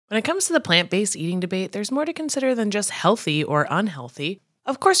When it comes to the plant-based eating debate, there's more to consider than just healthy or unhealthy.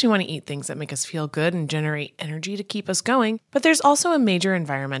 Of course, we want to eat things that make us feel good and generate energy to keep us going, but there's also a major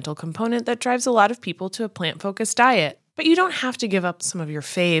environmental component that drives a lot of people to a plant-focused diet. But you don't have to give up some of your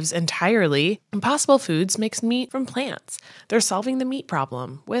faves entirely. Impossible Foods makes meat from plants. They're solving the meat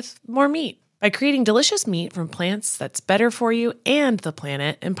problem with more meat. By creating delicious meat from plants that's better for you and the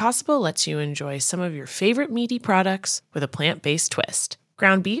planet, Impossible lets you enjoy some of your favorite meaty products with a plant-based twist.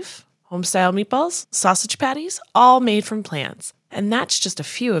 Ground beef, home-style meatballs, sausage patties, all made from plants. And that's just a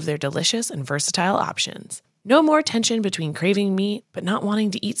few of their delicious and versatile options. No more tension between craving meat but not wanting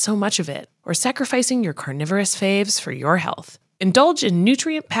to eat so much of it, or sacrificing your carnivorous faves for your health. Indulge in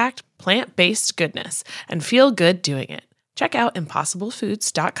nutrient-packed, plant-based goodness and feel good doing it. Check out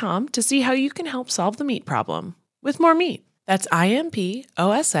impossiblefoods.com to see how you can help solve the meat problem with more meat. That's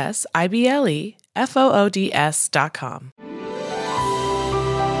IMPOSSIBLEFOODS.com.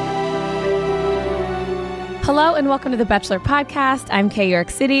 Hello and welcome to the Bachelor podcast. I'm Kay York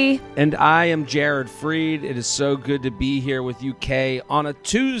City. And I am Jared Freed. It is so good to be here with you, Kay, on a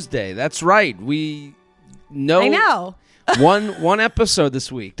Tuesday. That's right. We know. I know. one episode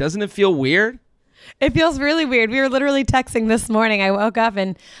this week. Doesn't it feel weird? It feels really weird. We were literally texting this morning. I woke up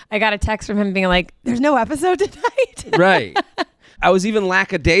and I got a text from him being like, there's no episode tonight. Right. I was even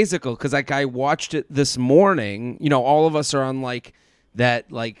lackadaisical because I watched it this morning. You know, all of us are on the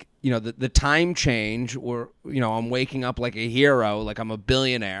time change where, I'm waking up like a hero, like I'm a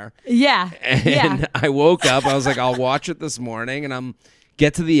billionaire. Yeah. And I woke up, I was like, I'll watch it this morning, and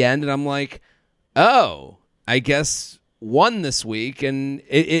get to the end and I'm like, oh, I guess won this week. And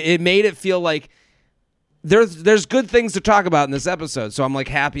it made it feel like there's good things to talk about in this episode. So I'm like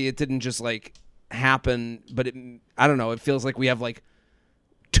happy it didn't just like happen, but I don't know, it feels like we have like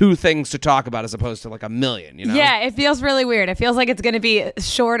two things to talk about as opposed to like a million, Yeah, it feels really weird. It feels like it's going to be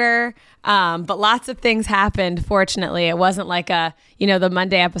shorter, but lots of things happened, fortunately. It wasn't like the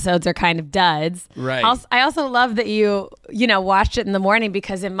Monday episodes are kind of duds. Right. I also love that you watched it in the morning,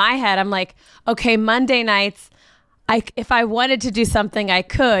 because in my head, I'm like, okay, Monday nights, if I wanted to do something, I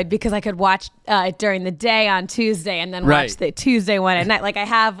could, because I could watch it during the day on Tuesday and then watch the Tuesday one at night. Like I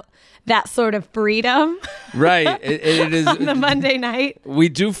have that sort of freedom. Right. It is on the Monday night. We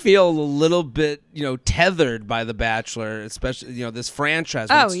do feel a little bit, tethered by The Bachelor, especially, this franchise.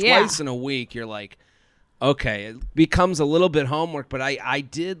 When it's twice in a week, you're like, okay, it becomes a little bit homework, but I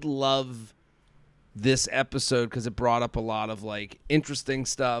did love this episode because it brought up a lot of like interesting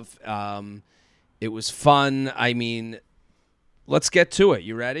stuff. It was fun. I mean, let's get to it.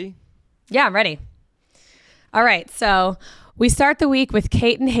 You ready? Yeah, I'm ready. All right. So we start the week with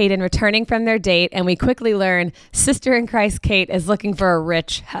Kate and Hayden returning from their date, and we quickly learn sister in Christ Kate is looking for a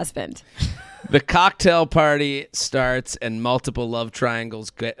rich husband. The cocktail party starts, and multiple love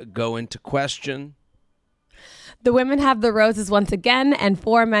triangles go into question. The women have the roses once again, and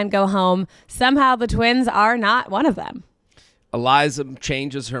 4 men go home. Somehow the twins are not one of them. Eliza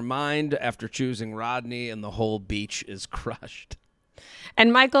changes her mind after choosing Rodney, and the whole beach is crushed.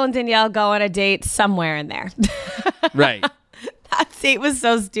 And Michael and Danielle go on a date somewhere in there. Right. That date was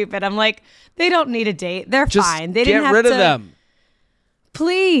so stupid. I'm like, they don't need a date. They're just fine. They didn't have get rid of them.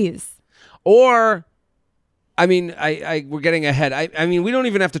 Please. Or, I mean, we're getting ahead. I mean, we don't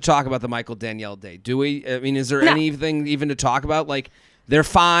even have to talk about the Michael Danielle date, do we? I mean, is there anything even to talk about? Like, they're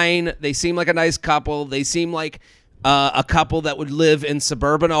fine. They seem like a nice couple. They seem like a couple that would live in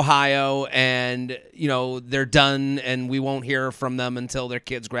suburban Ohio, and they're done, and we won't hear from them until their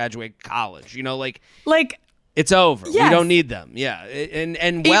kids graduate college. Like it's over. Yes. We don't need them. Yeah,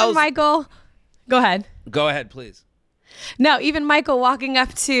 and Wells. Even Michael, go ahead. Go ahead, please. No, even Michael walking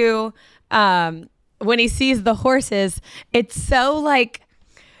up to when he sees the horses, it's so like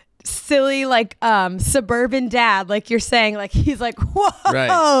silly, like suburban dad, like you're saying, like he's like,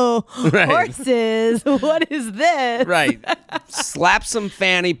 whoa, right. Horses, what is this? Right. Slap some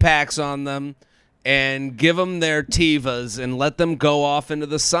fanny packs on them and give them their Tivas and let them go off into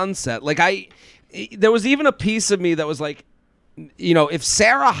the sunset. Like there was even a piece of me that was like, if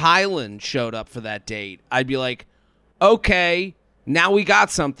Sarah Hyland showed up for that date, I'd be like, okay, now we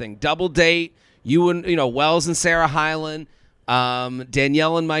got something. Double date, you and Wells and Sarah Hyland.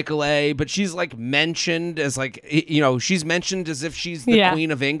 Danielle and Michael A, but she's like mentioned as like, she's mentioned as if she's the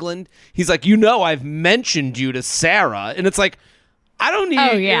Queen of England. He's like, I've mentioned you to Sarah. And it's like, I don't need,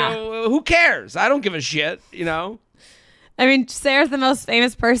 who cares? I don't give a shit, I mean, Sarah's the most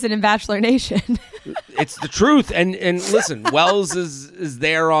famous person in Bachelor Nation. It's the truth. And listen, Wells is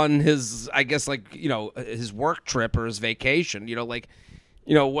there on his, I guess, like, his work trip or his vacation,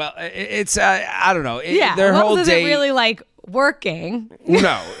 well, it's I don't know. Yeah, their Wells whole isn't date really like working.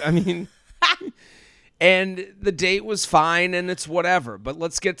 No, I mean, and the date was fine and it's whatever. But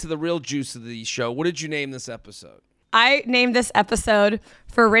let's get to the real juice of the show. What did you name this episode? I named this episode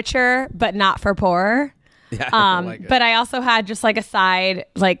For Richer, but Not for Poorer. Yeah, I like it. But I also had just like a side,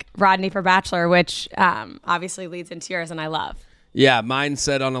 like Rodney for Bachelor, which obviously leads into yours, and I love. Yeah, mine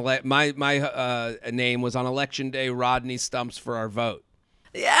said on my name was on election day. Rodney Stumps for our vote.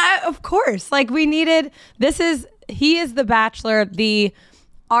 Yeah, of course. Like we needed. He is the Bachelor, the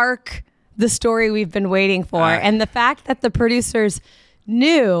arc, the story we've been waiting for, and the fact that the producers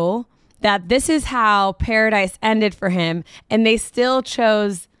knew that this is how Paradise ended for him, and they still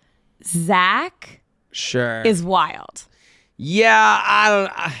chose Zach. Sure. Is wild.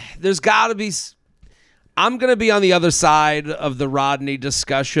 Yeah, there's got to be. I'm going to be on the other side of the Rodney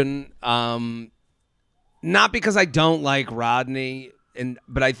discussion. Not because I don't like Rodney,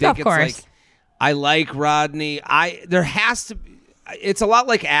 but I think of course. Like I like Rodney. There has to be. It's a lot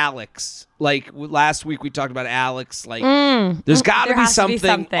like Alex. Like last week we talked about Alex. Like there's got to be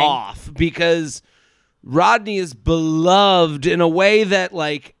something off because Rodney is beloved in a way that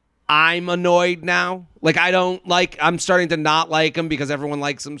like. I'm annoyed now. Like I'm starting to not like him because everyone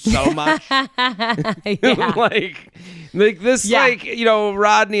likes him so much. like this, yeah. like,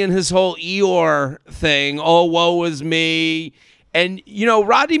 Rodney and his whole Eeyore thing. Oh, woe is me. And,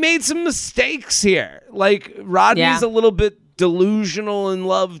 Rodney made some mistakes here. Like Rodney's a little bit delusional in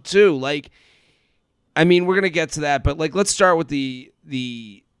love too. Like, I mean, we're going to get to that, but like, let's start with the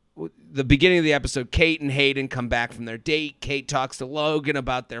beginning of the episode. Kate and Hayden come back from their date. Kate talks to Logan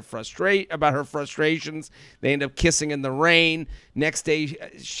about her frustrations. They end up kissing in the rain. Next day,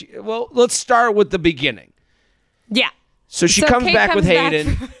 let's start with the beginning. Yeah. So she comes back with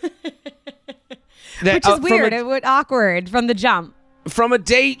Hayden. Which is weird. It was awkward from the jump. From a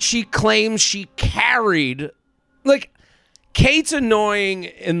date she claims she carried. Like, Kate's annoying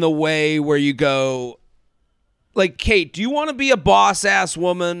in the way where you go, like, Kate, do you want to be a boss-ass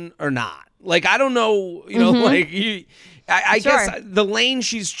woman or not? Like, I don't know, like, I guess the lane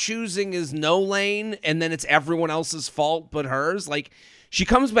she's choosing is no lane, and then it's everyone else's fault but hers. Like, she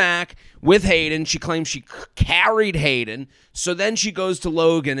comes back with Hayden. She claims she carried Hayden. So then she goes to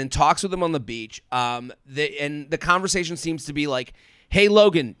Logan and talks with him on the beach. And the conversation seems to be like, hey,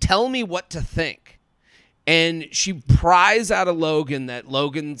 Logan, tell me what to think. And she pries out of Logan that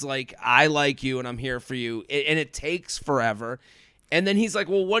Logan's like, I like you and I'm here for you. And it takes forever. And then he's like,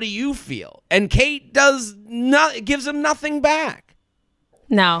 well, what do you feel? And Kate gives him nothing back.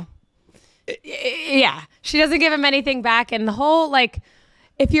 No. Yeah. She doesn't give him anything back. And the whole, like,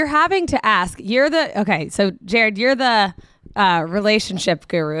 if you're having to ask, so Jared, you're the relationship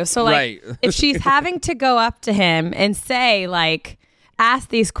guru. So like, right. If she's having to go up to him and say like, ask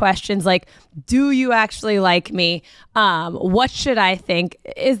these questions like, do you actually like me? What should I think?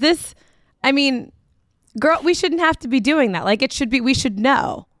 Is this, I mean, girl, we shouldn't have to be doing that. Like, it should be, we should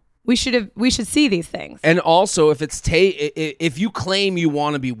know. We should see these things. And also, if you claim you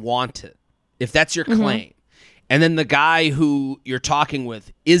want to be wanted, if that's your claim, and then the guy who you're talking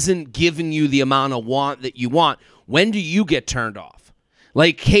with isn't giving you the amount of want that you want, when do you get turned off?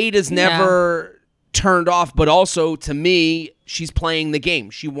 Like, Kate is never turned off, but also, to me, she's playing the game.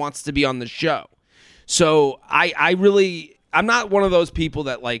 She wants to be on the show. So I'm not one of those people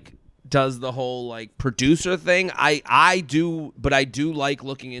that like does the whole like producer thing. I do like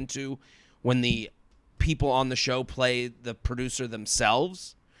looking into when the people on the show play the producer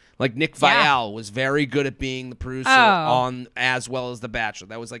themselves. Like Nick Viall was very good at being the producer on as well as The Bachelor.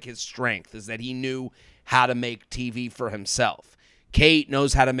 That was like his strength, is that he knew how to make TV for himself. Kate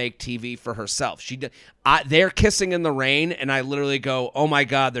knows how to make TV for herself. They're kissing in the rain, and I literally go, "Oh my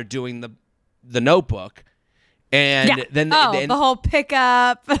God, they're doing the Notebook," and then the whole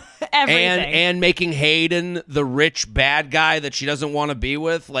pickup, everything, and making Hayden the rich bad guy that she doesn't want to be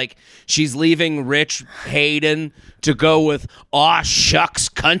with. Like, she's leaving rich Hayden to go with aw shucks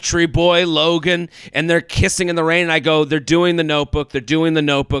country boy Logan, and they're kissing in the rain. And I go, "They're doing the Notebook. They're doing the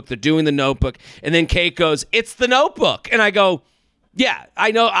Notebook. They're doing the Notebook." And then Kate goes, "It's the Notebook," and I go, yeah,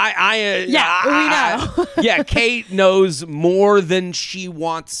 I know. We know. Yeah, Kate knows more than she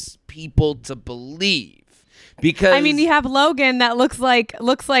wants people to believe. Because I mean, you have Logan that looks like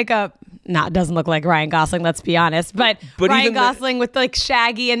doesn't look like Ryan Gosling, let's be honest, but Ryan Gosling with like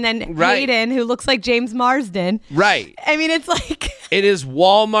Shaggy, and then Hayden, who looks like James Marsden. Right. I mean, it's like it is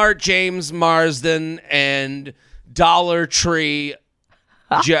Walmart James Marsden and Dollar Tree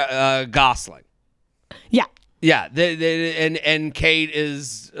Gosling. Yeah. Yeah, and Kate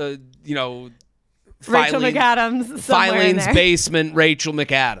is, Rachel McAdams. Filene's basement, Rachel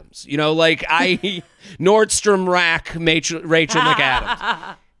McAdams. You know, like Nordstrom rack, Rachel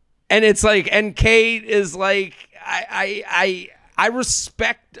McAdams. And it's like, and Kate is like, I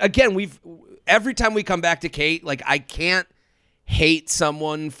respect, again, every time we come back to Kate, like I can't hate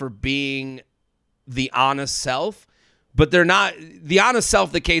someone for being the honest self, but they're not, the honest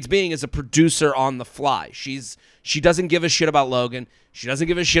self that Kate's being is a producer on the fly. She doesn't give a shit about Logan. She doesn't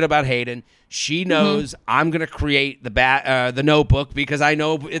give a shit about Hayden. She knows I'm going to create the Notebook because I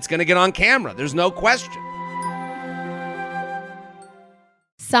know it's going to get on camera. There's no question.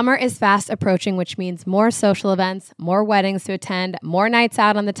 Summer is fast approaching, which means more social events, more weddings to attend, more nights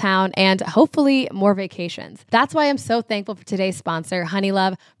out on the town, and hopefully more vacations. That's why I'm so thankful for today's sponsor,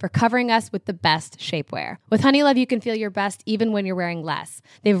 Honeylove, for covering us with the best shapewear. With Honeylove, you can feel your best even when you're wearing less.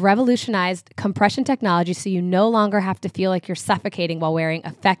 They've revolutionized compression technology so you no longer have to feel like you're suffocating while wearing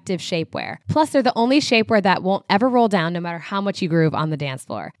effective shapewear. Plus, they're the only shapewear that won't ever roll down no matter how much you groove on the dance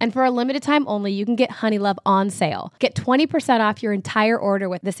floor. And for a limited time only, you can get Honeylove on sale. Get 20% off your entire order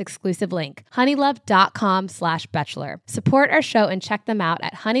with this exclusive link, honeylove.com/bachelor. Support our show and check them out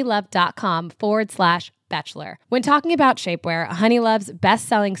at honeylove.com/bachelor. When talking about shapewear, Honeylove's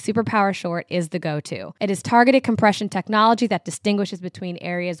best-selling Superpower Short is the go-to. It is targeted compression technology that distinguishes between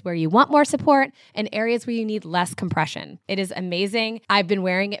areas where you want more support and areas where you need less compression. It is amazing. I've been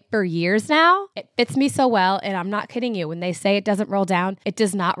wearing it for years now. It fits me so well, and I'm not kidding you. When they say it doesn't roll down, it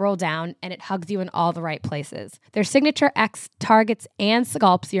does not roll down, and it hugs you in all the right places. Their Signature X targets and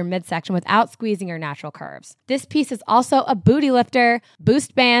sculpts your midsection without squeezing your natural curves. This piece is also a booty lifter.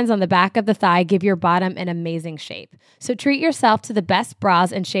 Boost bands on the back of the thigh give your bottom an amazing shape. So treat yourself to the best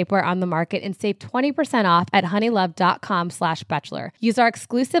bras and shapewear on the market and save 20% off at honeylove.com/bachelor. Use our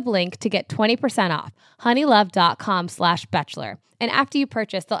exclusive link to get 20% off, honeylove.com/bachelor. And after you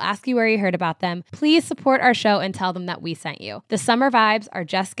purchase, they'll ask you where you heard about them. Please support our show and tell them that we sent you. The summer vibes are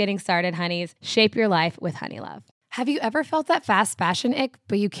just getting started, honeys. Shape your life with Honeylove. Have you ever felt that fast fashion ick,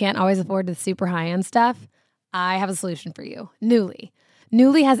 but you can't always afford the super high-end stuff? I have a solution for you. Nuuly.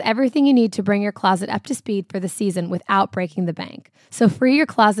 Nuuly has everything you need to bring your closet up to speed for the season without breaking the bank. So free your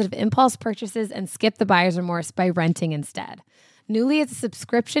closet of impulse purchases and skip the buyer's remorse by renting instead. Nuuly is a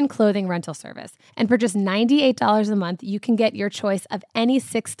subscription clothing rental service, and for just $98 a month, you can get your choice of any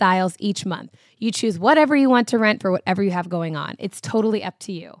 6 styles each month. You choose whatever you want to rent for whatever you have going on. It's totally up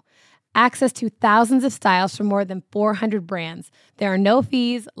to you. Access to thousands of styles from more than 400 brands. There are no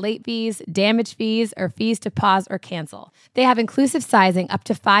fees, late fees, damage fees, or fees to pause or cancel. They have inclusive sizing up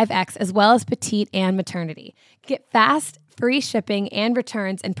to 5X as well as petite and maternity. Get fast, free shipping and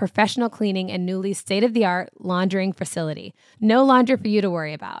returns and professional cleaning in Nuuly's state-of-the-art laundering facility. No laundry for you to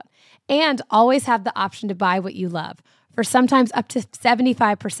worry about. And always have the option to buy what you love, for sometimes up to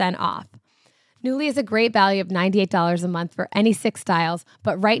 75% off. Nuuly is a great value of $98 a month for any 6 styles,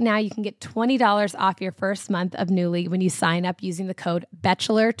 but right now you can get $20 off your first month of Nuuly when you sign up using the code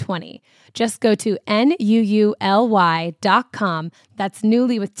BACHELOR20. Just go to NUULY.com, that's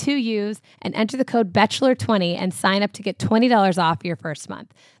Nuuly with 2 U's, and enter the code BACHELOR20 and sign up to get $20 off your first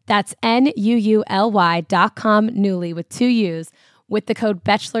month. That's NUULY.com, Nuuly with 2 U's, with the code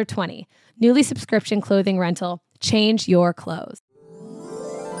BACHELOR20. Nuuly subscription clothing rental. Change your clothes.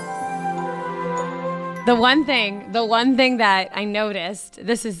 The one thing that I noticed,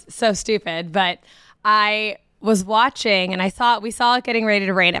 this is so stupid, but I was watching and we saw it getting ready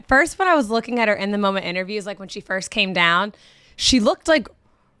to rain. At first, when I was looking at her in the moment interviews, like when she first came down, she looked like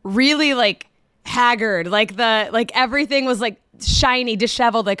really like haggard, like everything was like shiny,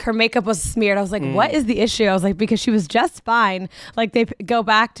 disheveled, like her makeup was smeared. I was like, what is the issue? I was like, because she was just fine. Like they go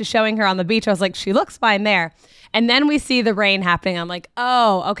back to showing her on the beach. I was like, she looks fine there. And then we see the rain happening. I'm like,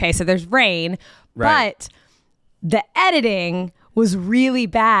 oh, okay, so there's rain. Right. But the editing was really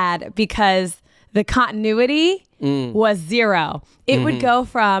bad because the continuity was zero. It would go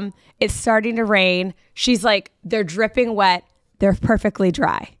from it's starting to rain. She's like, they're dripping wet. They're perfectly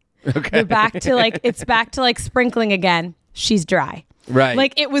dry. Okay. They're back to it's back to sprinkling again. She's dry. Right.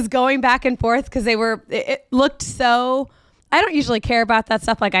 Like it was going back and forth because it looked so, I don't usually care about that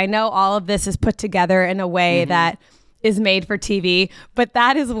stuff. Like I know all of this is put together in a way that is made for TV, but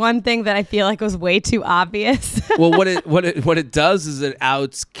that is one thing that I feel like was way too obvious. Well, what it does is it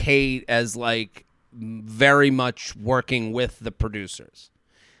outs Kate as like very much working with the producers.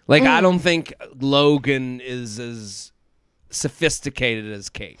 Like I don't think Logan is as sophisticated as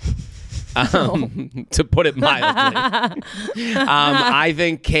Kate. To put it mildly. I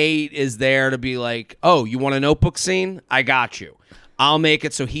think Kate is there to be like, oh, you want a Notebook scene? I got you. I'll make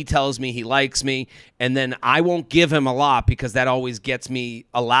it so he tells me he likes me, and then I won't give him a lot because that always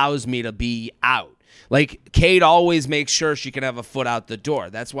allows me to be out. Like, Kate always makes sure she can have a foot out the door.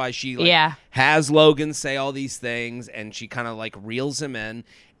 That's why she has Logan say all these things, and she kind of like reels him in.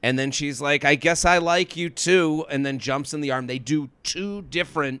 And then she's like, I guess I like you too, and then jumps in the arm. They do 2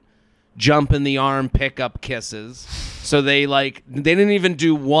 different jump in the arm pickup kisses. So they didn't even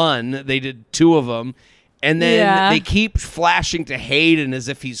do one. They did 2 of them. And then they keep flashing to Hayden as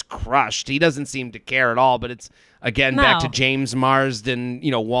if he's crushed. He doesn't seem to care at all, but it's, again, back to James Marsden,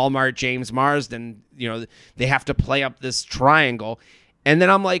 Walmart James Marsden. They have to play up this triangle. And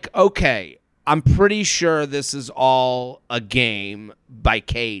then I'm like, okay, I'm pretty sure this is all a game by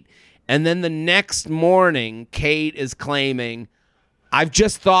Kate. And then the next morning, Kate is claiming, I've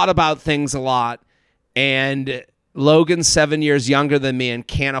just thought about things a lot, and Logan's 7 years younger than me and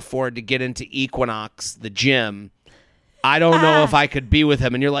can't afford to get into Equinox, the gym. I don't know if I could be with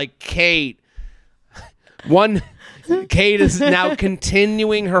him. And you're like, Kate. Kate is now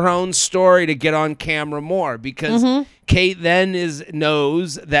continuing her own story to get on camera more, because Kate then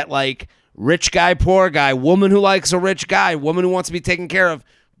knows that, like, rich guy, poor guy, woman who likes a rich guy, woman who wants to be taken care of.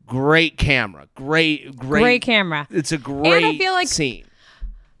 Great camera. Great camera. It's a great and I feel like scene.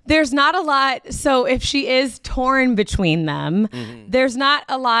 There's not a lot. So if she is torn between them, there's not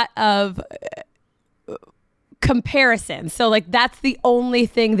a lot of comparison. So like that's the only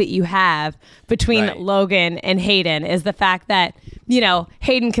thing that you have between Logan and Hayden is the fact that,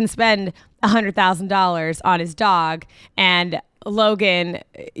 Hayden can spend $100,000 on his dog and Logan,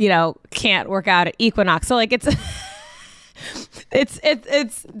 can't work out at Equinox. So like it's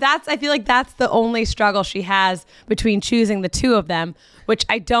I feel like that's the only struggle she has between choosing the 2 of them, which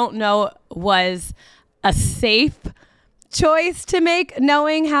I don't know was a safe choice to make,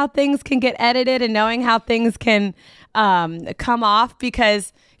 knowing how things can get edited and knowing how things can come off,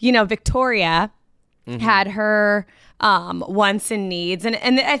 because Victoria had her wants and needs, and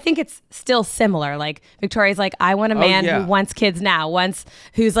I think it's still similar. Like Victoria's like, I want a man who wants kids now,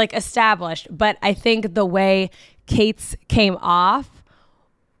 who's like established. But I think the way Kate's came off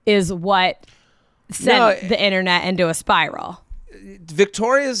is what sent the internet into a spiral.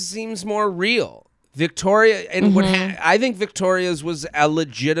 Victoria's seems more real. Victoria, and I think Victoria's was a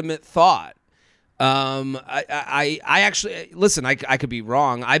legitimate thought. I actually, listen, I could be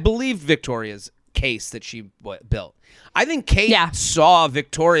wrong. I believe Victoria's case that she built. I think Kate saw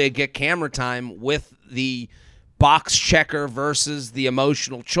Victoria get camera time with the box checker versus the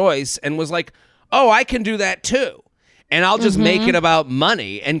emotional choice and was like, oh, I can do that too. And I'll just make it about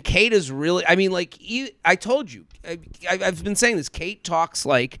money. And Kate is really, I told you, I've been saying this. Kate talks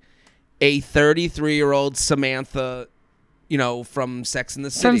like a 33-year-old Samantha, from Sex and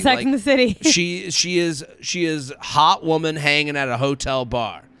the City. From Sex and the City. She is hot woman hanging at a hotel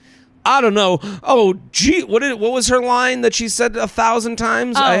bar. I don't know. Oh, gee, what was her line that she said 1,000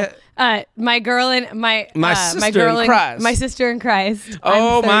 times? My girl in my sister in Christ. My sister in Christ.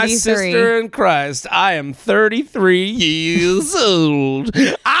 Oh, my sister in Christ. I am 33 years old.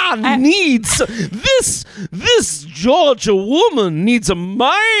 I need this Georgia woman needs a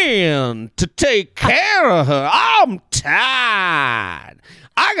man to take care of her. I'm tired.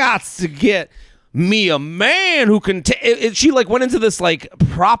 I got to get me a man who can she like went into this like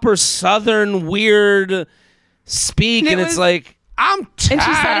proper Southern weird speak, and it's like, I'm tired. And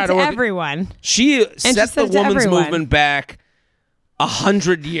she said it to everyone. She set the women's movement back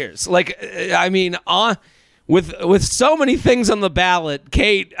 100 years. Like, I mean, with so many things on the ballot,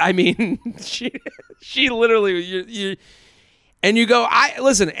 Kate, I mean, she literally, you go,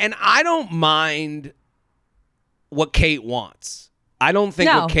 listen, and I don't mind what Kate wants. I don't think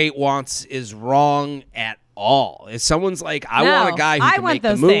what Kate wants is wrong at all. If someone's like, I want a guy who can make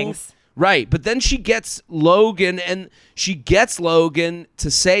the move. Things. Right, but then she gets Logan, and she gets Logan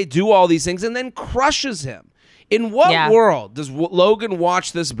to do all these things and then crushes him. In what world does Logan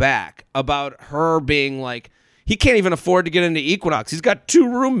watch this back about her being like, he can't even afford to get into Equinox. He's got 2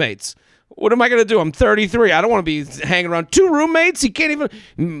 roommates. What am I going to do? I'm 33. I don't want to be hanging around 2 roommates. He can't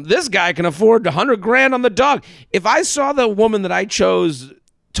even. This guy can afford $100,000 on the dog. If I saw the woman that I chose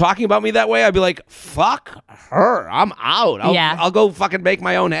talking about me that way, I'd be like, fuck her. I'm out. I'll go fucking make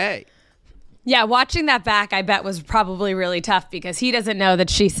my own hay. Yeah, watching that back, I bet was probably really tough because he doesn't know that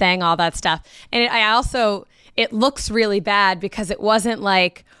she's saying all that stuff. And it looks really bad because it wasn't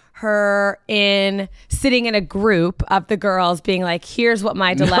like her sitting in a group of the girls being like, here's what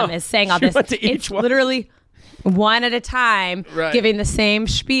my dilemma is, saying all this. It's literally one at a time, giving the same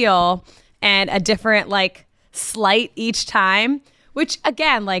spiel and a different like slight each time, which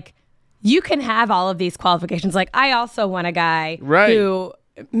again, like you can have all of these qualifications. Like I also want a guy who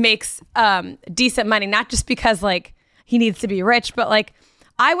makes decent money, not just because like he needs to be rich, but like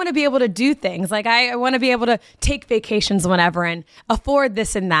I want to be able to do things. Like I want to be able to take vacations whenever and afford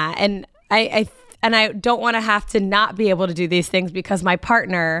this and that. And I don't want to have to not be able to do these things because my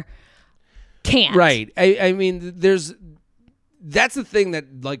partner can't. Right. I mean, that's the thing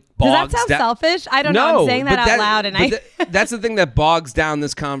that like bogs does that sound selfish? I don't know. I'm saying that out loud, and that's the thing that bogs down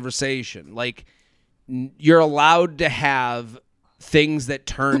this conversation. Like, you're allowed to have things that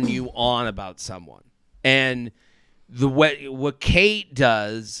turn you on about someone, and what Kate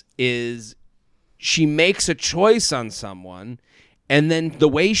does is she makes a choice on someone, and then the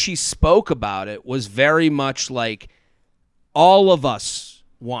way she spoke about it was very much like, all of us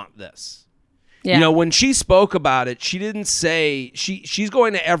want this. Yeah. You know, when she spoke about it, she didn't say, she's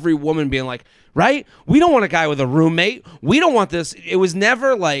going to every woman being like, right? We don't want a guy with a roommate. We don't want this. It was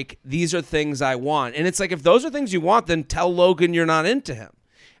never like, these are things I want. And it's like, if those are things you want, then tell Logan you're not into him.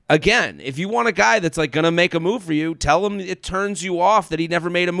 Again, if you want a guy that's like going to make a move for you, tell him it turns you off that he never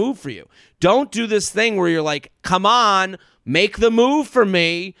made a move for you. Don't do this thing where you're like, come on, make the move for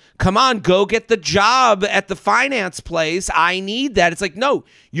me. Come on, go get the job at the finance place. I need that. It's like, no,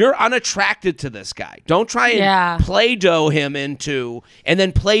 you're unattracted to this guy. Don't try and Play-Doh him into, and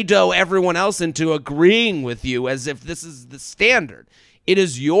then Play-Doh everyone else into agreeing with you as if this is the standard. It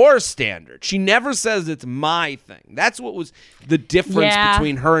is your standard. She never says it's my thing. That's what was the difference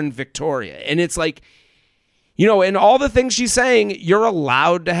between her and Victoria. And it's like, you know, and all the things she's saying, you're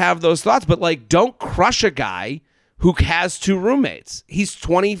allowed to have those thoughts, but like, don't crush a guy who has 2 roommates. He's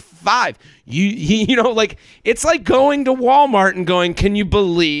 25. You know, like, it's like going to Walmart and going, can you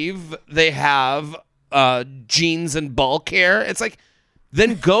believe they have jeans and bulk hair? It's like,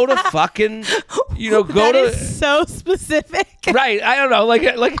 then go to fucking, you know, go that is so specific. Right. I don't know. Like,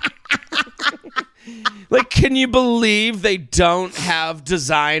 like, can you believe they don't have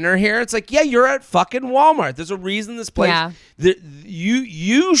designer hair? It's like, yeah, you're at fucking Walmart. There's a reason this place. Yeah.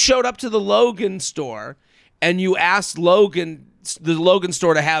 You showed up to the Logan store and you asked the Logan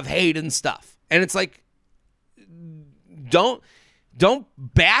store to have Hayden stuff. And it's like, don't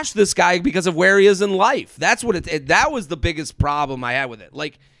bash this guy because of where he is in life. That's what that was the biggest problem I had with it.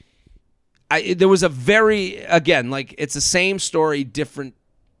 Like, there was a again, like, it's the same story, different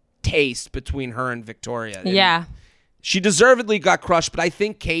taste between her and Victoria. And she deservedly got crushed, but I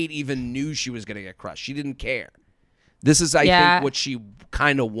think Kate even knew she was going to get crushed. She didn't care. This is, I think, what she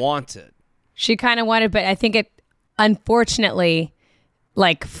kind of wanted. She kind of wanted, but I think it, unfortunately,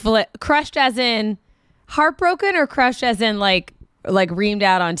 like, crushed as in heartbroken, or crushed as in like reamed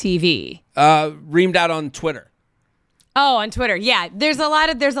out on TV? Reamed out on Twitter. Oh, on Twitter. Yeah. There's a lot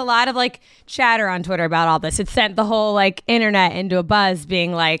of like chatter on Twitter about all this. It sent the whole like internet into a buzz,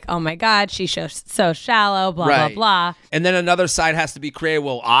 being like, oh my God, she's so shallow, blah, blah, blah. And then another side has to be created.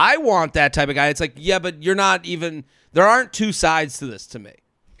 Well, I want that type of guy. It's like, yeah, but you're not even, there aren't 2 sides to this to me.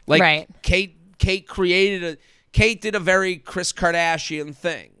 Like, Kate did a very Kris Kardashian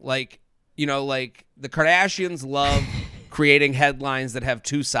thing. Like, you know, like, the Kardashians love creating headlines that have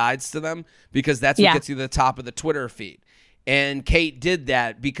 2 sides to them, because that's what gets you to the top of the Twitter feed. And Kate did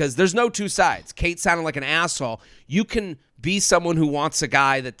that because there's no 2 sides. Kate sounded like an asshole. You can be someone who wants a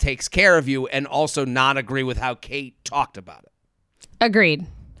guy that takes care of you and also not agree with how Kate talked about it. Agreed.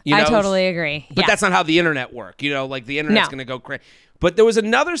 You know? I totally agree. But that's not how the internet works. You know, like, the internet's going to go crazy. But there was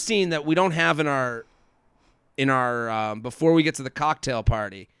another scene that we don't have in our before we get to the cocktail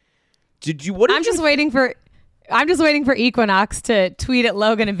party. I'm just waiting for Equinox to tweet at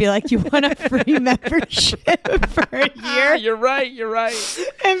Logan and be like, you want a free membership for a year? You're right.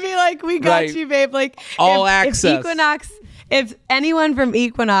 And be like, we got you, babe. Like, all access. If Equinox, if anyone from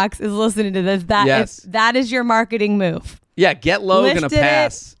Equinox is listening to this, that is your marketing move. Yeah, get Logan a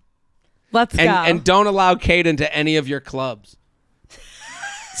pass. Let's go. And don't allow Kate into any of your clubs.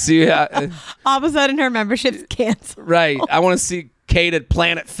 See, all of a sudden her membership's canceled. Right. I want to see Kate at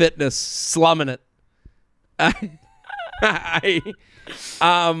Planet Fitness slumming it.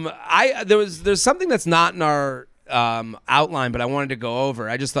 There's something that's not in our outline, but I wanted to go over.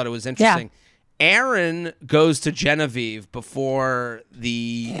 I just thought it was interesting. Yeah. Aaron goes to Genevieve before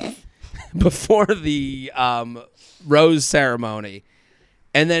the rose ceremony,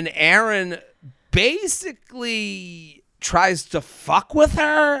 and then Aaron basically tries to fuck with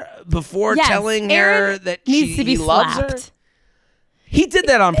her before telling her that he loves her. He did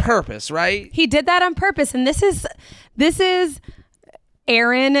that on purpose, right? He did that on purpose, and this is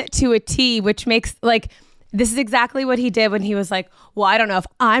Aaron to a T, which makes, like, this is exactly what he did when he was like, well, I don't know if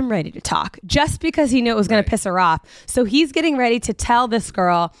I'm ready to talk, just because he knew it was going to piss her off. So he's getting ready to tell this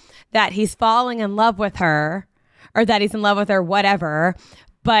girl that he's falling in love with her, or that he's in love with her, whatever,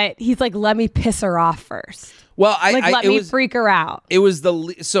 but he's like, let me piss her off first. Well, let me freak her out. It was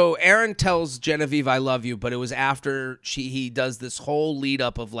so Aaron tells Genevieve, "I love you," but it was after he does this whole lead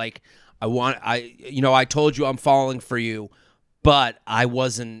up of like, I told you I'm falling for you, but I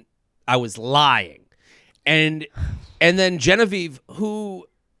wasn't. I was lying, and then Genevieve, who,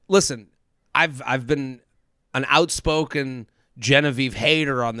 listen, I've been an outspoken Genevieve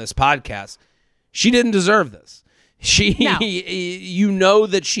hater on this podcast. She didn't deserve this. You know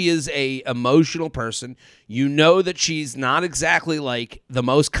that she is a emotional person. You know that she's not exactly like the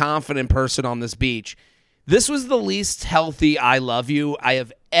most confident person on this beach. This was the least healthy I love you I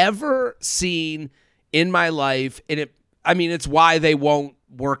have ever seen in my life. And it's why they won't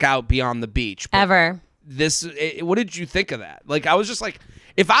work out beyond the beach. Ever. What did you think of that? Like, I was just like,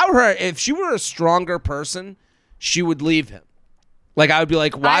 if she were a stronger person, she would leave him. Like, I would be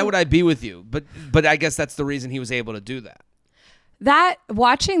like, why would I be with you? But I guess that's the reason he was able to do that.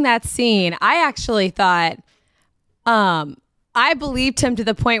 Watching that scene, I actually thought, I believed him to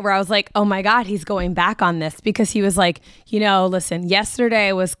the point where I was like, oh my God, he's going back on this, because he was like, listen,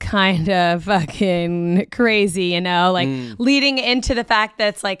 yesterday was kind of fucking crazy, leading into the fact that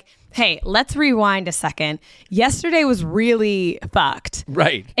it's like, hey, let's rewind a second. Yesterday was really fucked.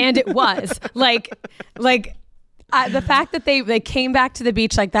 Right. And it was the fact that they came back to the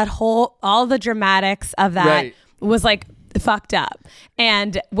beach, like that all the dramatics of that was like fucked up.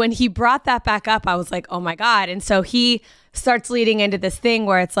 And when he brought that back up, I was like, oh my God. And so he starts leading into this thing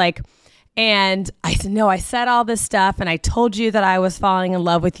where it's like, and I said, no, I said all this stuff and I told you that I was falling in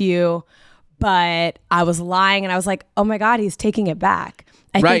love with you, but I was lying. And I was like, oh my God, he's taking it back.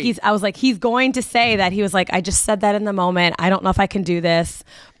 I was like, he's going to say that he was like, I just said that in the moment. I don't know if I can do this.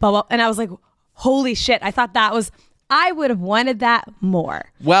 But and I was like, holy shit. I thought I would have wanted that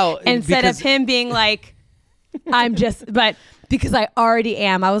more. Well, instead of him being like, but because I already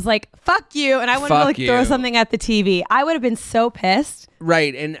am, I was like, fuck you. And I wanted to like throw something at the TV. I would have been so pissed.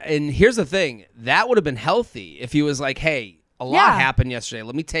 Right. And here's the thing. That would have been healthy if he was like, hey, a lot happened yesterday.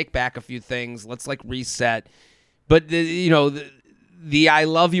 Let me take back a few things. Let's like reset. But the I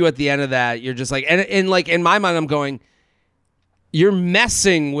love you at the end of that, you're just like, and like in my mind, I'm going, you're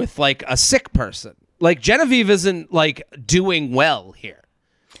messing with like a sick person. Like Genevieve isn't like doing well here.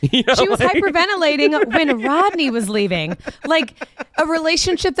 She was hyperventilating when Rodney was leaving. Like a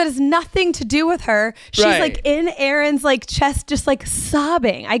relationship that has nothing to do with her. She's like in Aaron's like chest, just like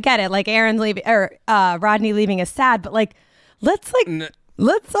sobbing. I get it. Like Aaron's leaving or Rodney leaving is sad, but like let's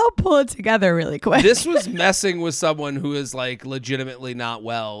all pull it together really quick. This was messing with someone who is like legitimately not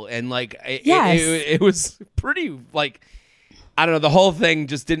well, and like it was pretty like. I don't know. The whole thing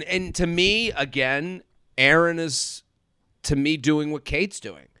just didn't. And to me, again, Aaron is, to me, doing what Kate's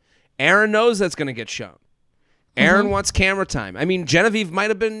doing. Aaron knows that's going to get shown. Aaron wants camera time. I mean, Genevieve might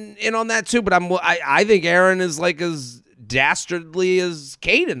have been in on that too, but I think Aaron is like as dastardly as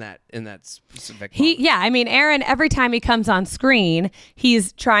Kate in that specific moment. I mean, Aaron, every time he comes on screen,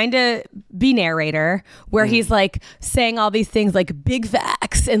 he's trying to be narrator, where he's like saying all these things like big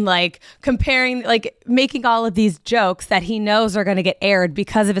facts and like comparing, like making all of these jokes that he knows are going to get aired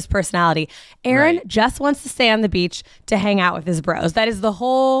because of his personality. Aaron just wants to stay on the beach to hang out with his bros. That is the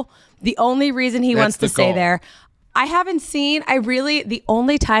only reason he wants to stay there. I haven't seen, the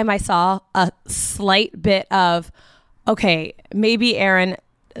only time I saw a slight bit of, okay, maybe Aaron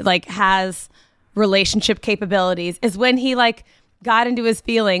like has relationship capabilities is when he like got into his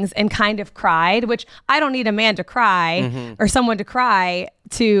feelings and kind of cried, which I don't need a man to cry or someone to cry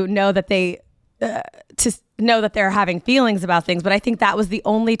to know that they're having feelings about things. But I think that was the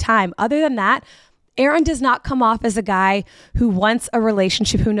only time. Other than that, Aaron does not come off as a guy who wants a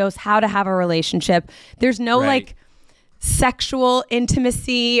relationship, who knows how to have a relationship. There's no like sexual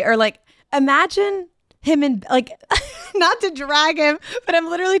intimacy or like, imagine him in like, not to drag him, but I'm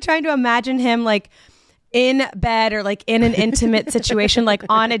literally trying to imagine him like in bed or like in an intimate situation, like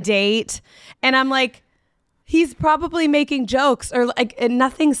on a date. And I'm like, he's probably making jokes or like, and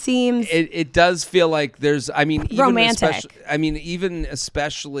nothing seems. It does feel like there's, I mean, romantic. Even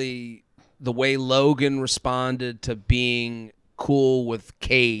especially the way Logan responded to being cool with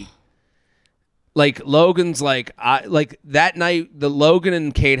Kate. Like Logan's like that night, the Logan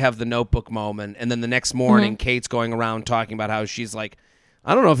and Kate have the notebook moment, and then the next morning, Kate's going around talking about how she's like,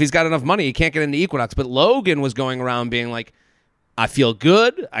 I don't know if he's got enough money, he can't get into Equinox. But Logan was going around being like, I feel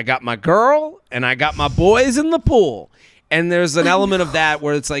good, I got my girl, and I got my boys in the pool. And there's an element of that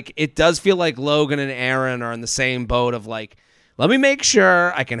where it's like, it does feel like Logan and Aaron are in the same boat of like, let me make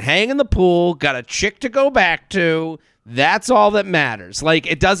sure I can hang in the pool, got a chick to go back to. That's all that matters. Like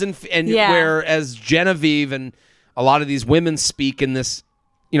it doesn't, whereas Genevieve and a lot of these women speak in this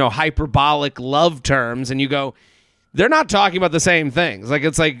hyperbolic love terms, and you go, they're not talking about the same things. Like,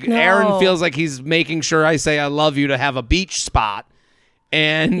 it's like Aaron feels like he's making sure I say I love you to have a beach spot.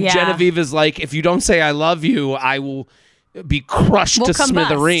 And Genevieve is like, if you don't say I love you, I will be crushed to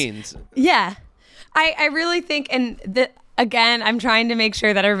smithereens. Yeah. I really think, and again, I'm trying to make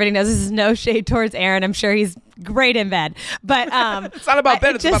sure that everybody knows this is no shade towards Aaron. I'm sure he's great in bed. But it's not about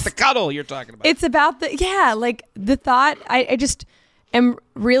bed, it's about the cuddle you're talking about. It's about the thought. I just am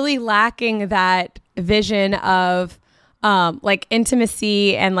really lacking that vision of like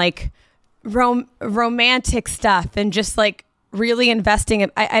intimacy and like romantic stuff and just like really investing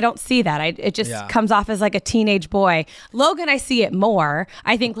in. I don't see that. It just comes off as like a teenage boy. Logan, I see it more.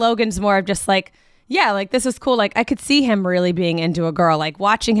 I think Logan's more of just like, like this is cool. Like I could see him really being into a girl. Like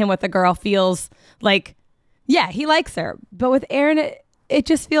watching him with a girl feels like, he likes her. But with Aaron,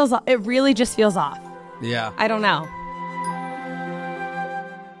 it really just feels off. Yeah. I don't know.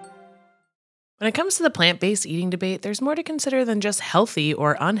 When it comes to the plant-based eating debate, there's more to consider than just healthy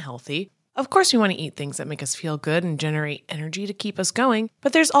or unhealthy. Of course, we want to eat things that make us feel good and generate energy to keep us going,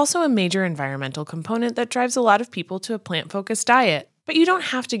 but there's also a major environmental component that drives a lot of people to a plant-focused diet. But you don't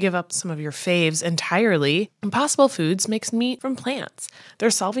have to give up some of your faves entirely. Impossible Foods makes meat from plants. They're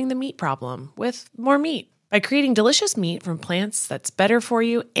solving the meat problem with more meat. By creating delicious meat from plants that's better for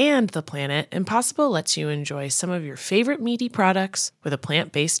you and the planet, Impossible lets you enjoy some of your favorite meaty products with a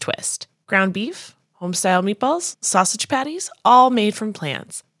plant-based twist. Ground beef, home-style meatballs, sausage patties, all made from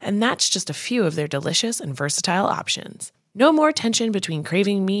plants. And that's just a few of their delicious and versatile options. No more tension between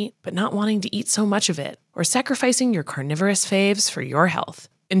craving meat but not wanting to eat so much of it, or sacrificing your carnivorous faves for your health.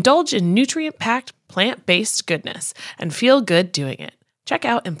 Indulge in nutrient-packed, plant-based goodness and feel good doing it. Check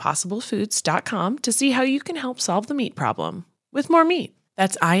out impossiblefoods.com to see how you can help solve the meat problem with more meat.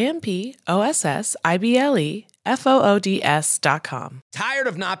 That's IMPOSSIBLEFOODS.com. Tired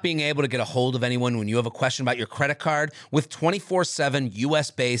of not being able to get a hold of anyone when you have a question about your credit card? With 24/7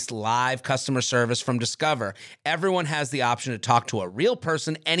 U.S.-based live customer service from Discover, everyone has the option to talk to a real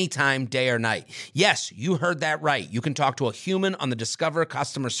person anytime, day or night. Yes, you heard that right. You can talk to a human on the Discover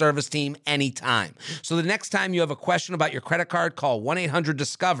customer service team anytime. So the next time you have a question about your credit card, call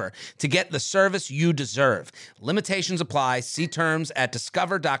 1-800-DISCOVER to get the service you deserve. Limitations apply. See terms at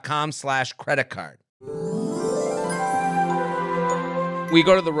discover.com/creditcard. We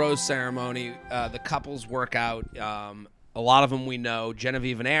go to the rose ceremony. The couples work out. A lot of them we know.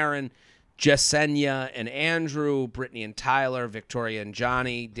 Genevieve and Aaron, Jasenia and Andrew, Brittany and Tyler, Victoria and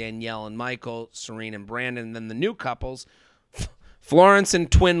Johnny, Danielle and Michael, Serene and Brandon. And then the new couples, Florence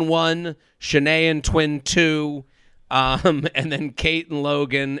and Twin 1, Shanae and Twin 2, and then Kate and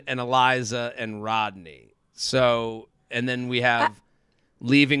Logan and Eliza and Rodney. So, and then we have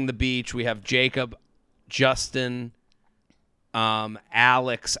leaving the beach. We have Jacob, Justin,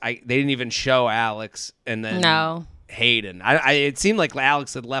 Alex. They didn't even show Alex, and then Hayden. It seemed like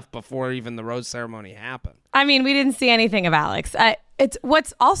Alex had left before even the rose ceremony happened. I mean, we didn't see anything of Alex. It's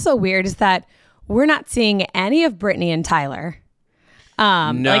what's also weird is that we're not seeing any of Brittany and Tyler.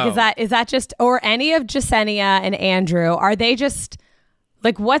 No. Like, is that just, or any of Jasenia and Andrew? Are they just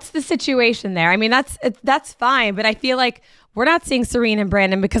like, what's the situation there? I mean, that's fine, but I feel like we're not seeing Serene and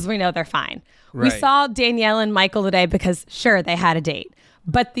Brandon because we know they're fine. Right. We saw Danielle and Michael today because, sure, they had a date.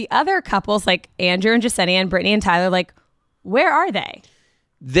 But the other couples, like Andrew and Jasenia and Brittany and Tyler, like, where are they?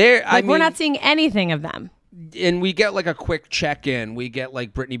 We're not seeing anything of them. And we get like a quick check-in. We get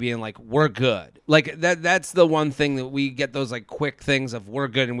like Brittany being like, we're good. Like that's the one thing that we get, those like quick things of we're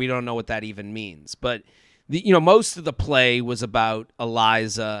good, and we don't know what that even means. But most of the play was about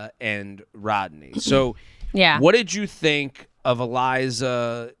Eliza and Rodney. So what did you think of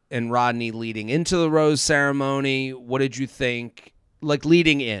Eliza and Rodney leading into the rose ceremony? What did you think, like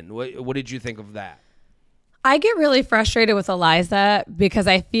leading in? What did you think of that? I get really frustrated with Eliza because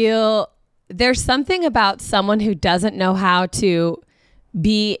I feel there's something about someone who doesn't know how to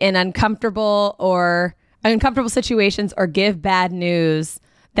be in uncomfortable situations or give bad news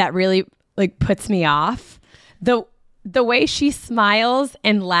that really like puts me off. The way she smiles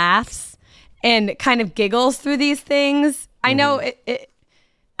and laughs and kind of giggles through these things. I know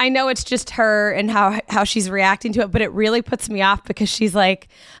I know it's just her and how she's reacting to it, but it really puts me off because she's like,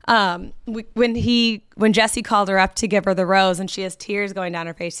 when Jesse called her up to give her the rose and she has tears going down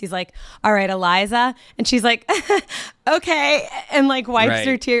her face, he's like, all right, Eliza. And she's like, okay. And like wipes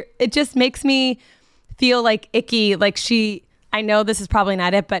her tear. It just makes me feel like icky. Like I know this is probably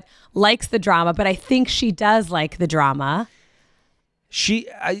not it, but likes the drama, but I think she does like the drama. She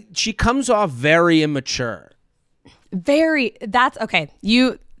comes off very immature. That's okay.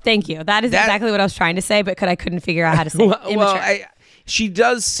 Thank you. That is exactly what I was trying to say, but I couldn't figure out how to say it. Immature. she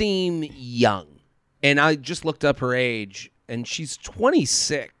does seem young. And I just looked up her age, and she's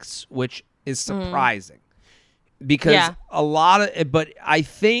 26, which is surprising. Because a lot of, but I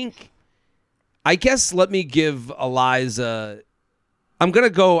guess let me give Eliza, I'm going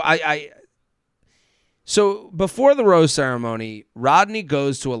to go, so before the rose ceremony, Rodney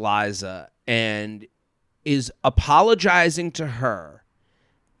goes to Eliza and is apologizing to her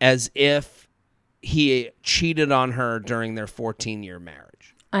as if he cheated on her during their 14-year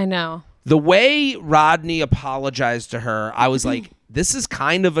marriage. I know. The way Rodney apologized to her, I was like, this is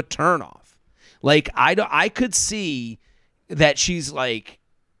kind of a turnoff. Like, I could see that she's like,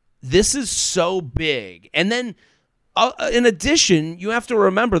 this is so big. And then, in addition, you have to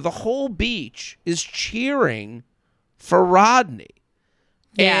remember the whole beach is cheering for Rodney.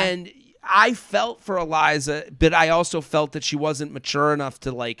 Yeah. And I felt for Eliza, but I also felt that she wasn't mature enough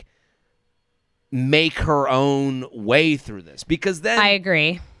to, like, make her own way through this. Because then... I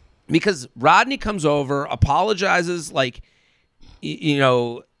agree. Because Rodney comes over, apologizes, like, you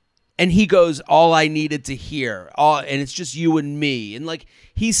know... And he goes, all I needed to hear. And it's just you and me. And, like,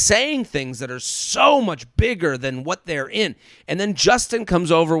 he's saying things that are so much bigger than what they're in. And then Justin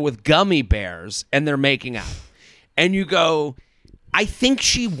comes over with gummy bears, and they're making out. And you go, I think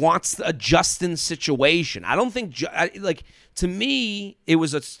she wants a Justin situation. I don't think, like, to me, it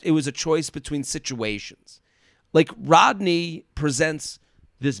was a choice between situations. Like, Rodney presents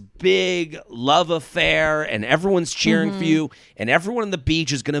this big love affair, and everyone's cheering for you, and everyone on the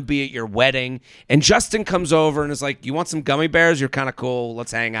beach is going to be at your wedding. And Justin comes over and is like, you want some gummy bears? You're kind of cool.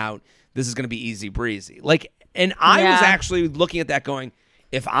 Let's hang out. This is going to be easy breezy. Like, and I was actually looking at that going,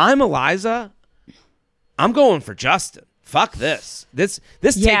 if I'm Eliza, I'm going for Justin. Fuck this. This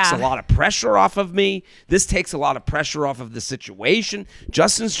takes a lot of pressure off of me. This takes a lot of pressure off of the situation.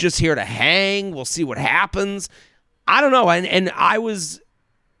 Justin's just here to hang. We'll see what happens. I don't know.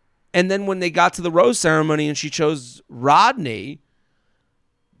 And then when they got to the rose ceremony and she chose Rodney,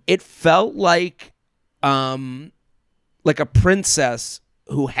 it felt like a princess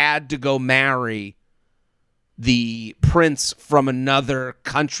who had to go marry the prince from another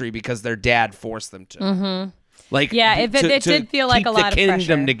country because their dad forced them to. Mm-hmm. Like, it did feel like a lot of pressure. Keep the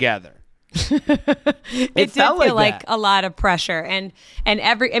kingdom together. It did feel like a lot of pressure, and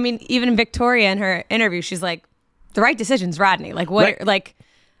even Victoria in her interview, she's like, the right decision's Rodney. Like, what? Right. Like.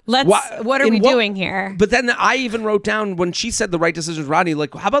 What are we doing here? But then I even wrote down when she said the right decision is Rodney,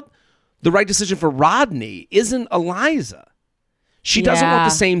 like, how about the right decision for Rodney isn't Eliza? She doesn't want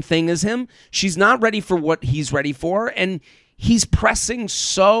the same thing as him. She's not ready for what he's ready for. And he's pressing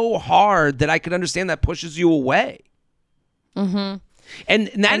so hard that I could understand that pushes you away. Mm-hmm. And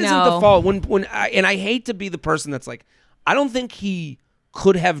that isn't the fault. And I hate to be the person that's like, I don't think he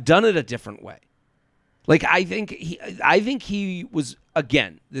could have done it a different way. Like, I think he was,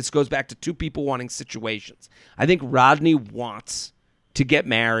 again, this goes back to two people wanting situations. I think Rodney wants to get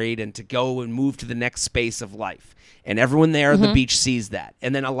married and to go and move to the next space of life. And everyone there at the beach sees that.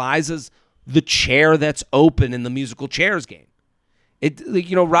 And then Eliza's the chair that's open in the musical chairs game.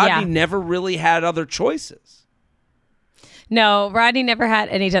 Rodney never really had other choices. No, Rodney never had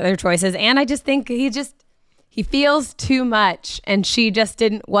any other choices. And I just think he feels too much, and she just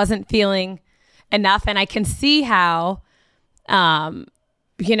wasn't feeling enough. And I can see how, Rodney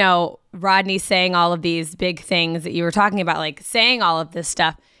saying all of these big things that you were talking about, like saying all of this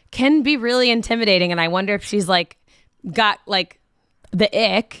stuff can be really intimidating. And I wonder if she's like, got like the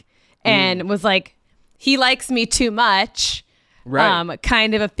ick and was like, he likes me too much, right?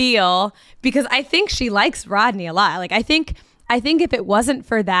 Kind of a feel, because I think she likes Rodney a lot. Like, I think if it wasn't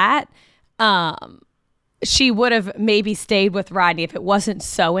for that, she would have maybe stayed with Rodney if it wasn't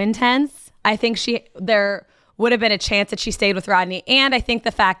so intense. I think there would have been a chance that she stayed with Rodney. And I think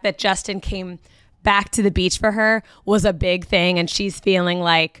the fact that Justin came back to the beach for her was a big thing. And she's feeling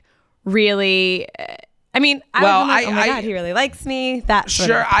like really, God, he really likes me. That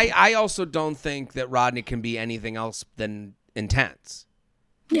sure. I also don't think that Rodney can be anything else than intense.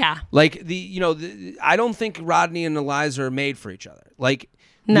 Yeah. Like I don't think Rodney and Eliza are made for each other. Like,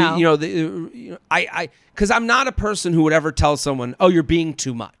 no, because I'm not a person who would ever tell someone, oh, you're being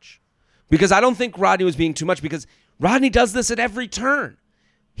too much. Because I don't think Rodney was being too much, because Rodney does this at every turn.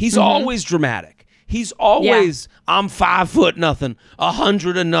 He's always dramatic. He's always, I'm 5'0" nothing,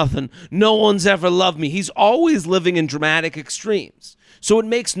 100 nothing. No one's ever loved me. He's always living in dramatic extremes. So it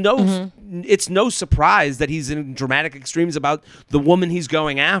makes it's no surprise that he's in dramatic extremes about the woman he's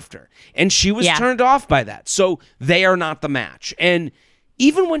going after. And she was turned off by that. So they are not the match. And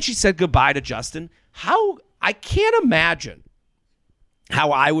even when she said goodbye to Justin, I can't imagine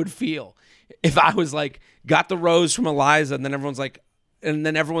how I would feel if I was like, got the rose from Eliza, and then everyone's like, and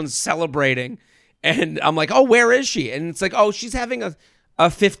then everyone's celebrating. And I'm like, oh, where is she? And it's like, oh, she's having a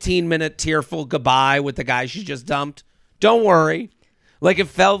 15-minute tearful goodbye with the guy she just dumped. Don't worry. Like, it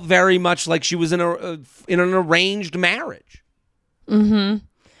felt very much like she was in an arranged marriage. Mm-hmm.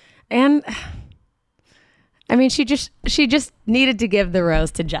 And I mean, she just needed to give the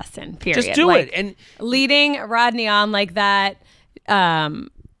rose to Justin, period. Just do it. And leading Rodney on like that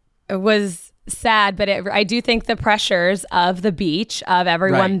was sad, but I do think the pressures of the beach, of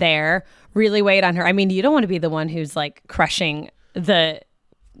everyone there, really weighed on her. I mean, you don't want to be the one who's like crushing the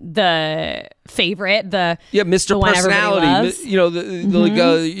favorite, Mr. Personality,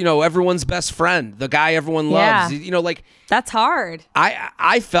 everyone's best friend, the guy everyone loves. Like, that's hard.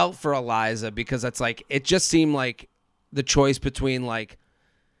 I felt for Eliza, because that's like, it just seemed like the choice between like,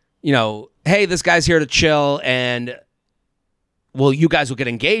 hey, this guy's here to chill, and well, you guys will get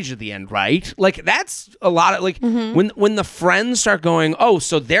engaged at the end, right? Like, that's a lot of like, when the friends start going, oh,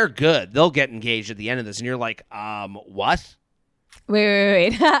 so they're good, they'll get engaged at the end of this, and you're like, what?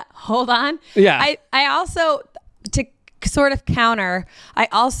 Wait. Hold on. Yeah. I also, to sort of counter, I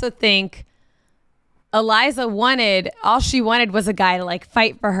also think Eliza all she wanted was a guy to like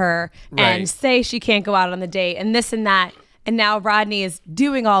fight for her and say she can't go out on the date and this and that. And now Rodney is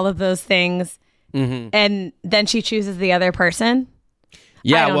doing all of those things. And then she chooses the other person.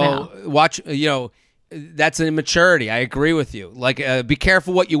 Yeah. Well, watch, that's an immaturity. I agree with you. Like, be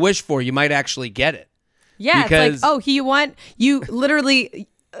careful what you wish for. You might actually get it. Yeah, because, it's like, you literally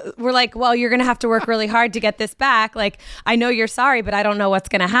were like, well, you're going to have to work really hard to get this back. Like, I know you're sorry, but I don't know what's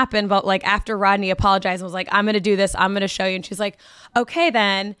going to happen. But like, after Rodney apologized and was like, I'm going to do this, I'm going to show you. And she's like, okay,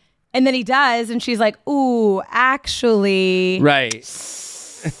 then. And then he does. And she's like, ooh, actually. Right.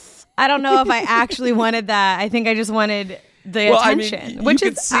 I don't know if I actually wanted that. I think I just wanted the attention. I mean, which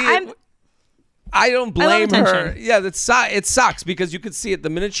is, I don't blame her. Yeah, it sucks, because you could see it the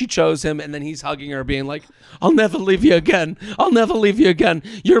minute she chose him, and then he's hugging her, being like, I'll never leave you again. I'll never leave you again.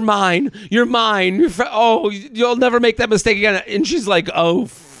 You're mine. You're mine. You'll never make that mistake again. And she's like, oh,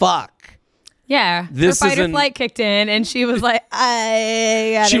 fuck. Yeah. Her fight or flight kicked in, and she was like,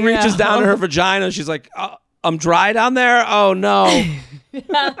 she reaches down to her vagina. She's like, I'm dry down there? Oh, no.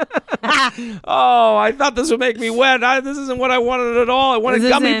 Oh, I thought this would make me wet. This isn't what I wanted at all. I wanted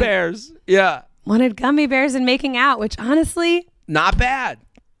gummy bears. Yeah. Wanted gummy bears and making out, which honestly, not bad.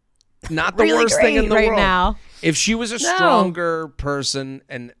 Not the really worst thing in the right world. Now. If she was a stronger person,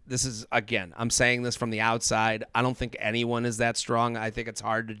 and this is, again, I'm saying this from the outside, I don't think anyone is that strong. I think it's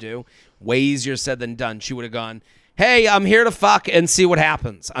hard to do. Way easier said than done. She would have gone, hey, I'm here to fuck and see what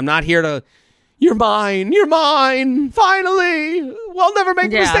happens. I'm not here to, you're mine, finally. We'll never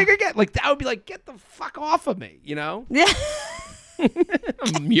make the mistake again. Like, that would be like, get the fuck off of me, Yeah.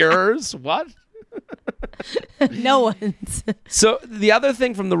 Yours? What? No one's. So the other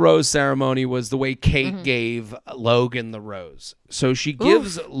thing from the rose ceremony was the way Kate gave Logan the rose. So she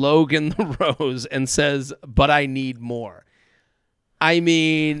gives Logan the rose and says, but I need more. I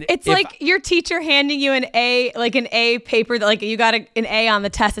mean, it's like your teacher handing you an A paper that like you got an A on the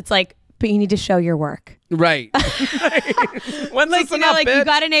test. It's like, but you need to show your work. Right. When's like, this enough, like bitch? you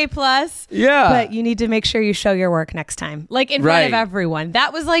got an A+. Yeah. But you need to make sure you show your work next time. Like in front of everyone.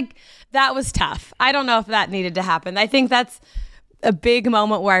 That was tough. I don't know if that needed to happen. I think that's a big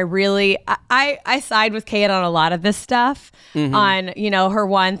moment where I really, I side with Kate on a lot of this stuff on, her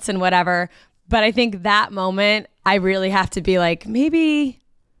wants and whatever. But I think that moment, I really have to be like, maybe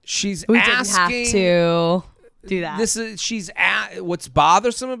we didn't have to do that. What's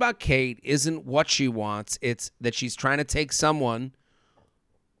bothersome about Kate isn't what she wants. It's that she's trying to take someone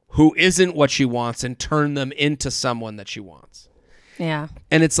who isn't what she wants and turn them into someone that she wants. Yeah.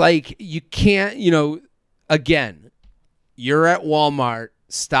 And it's like, you can't, again, you're at Walmart,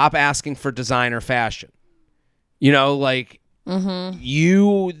 stop asking for designer fashion. You know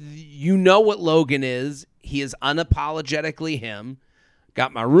what Logan is. He is unapologetically him.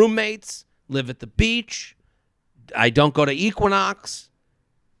 Got my roommates, live at the beach. I don't go to Equinox.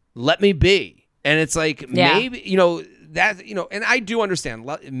 Let me be. And it's like, maybe, and I do understand.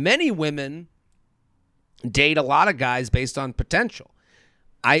 Many women date a lot of guys based on potential.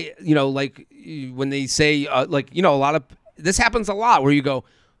 When they say, a lot of, this happens a lot where you go,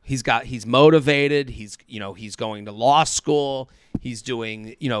 he's motivated. He's going to law school. He's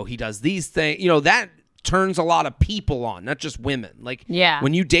doing, he does these things, that turns a lot of people on, not just women. Like,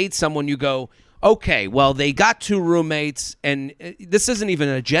 when you date someone, you go, okay, well, they got two roommates, and this isn't even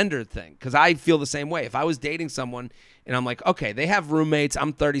a gender thing, because I feel the same way. If I was dating someone and I'm like, okay, they have roommates,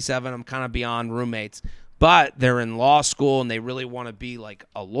 I'm 37, I'm kind of beyond roommates, but they're in law school and they really want to be like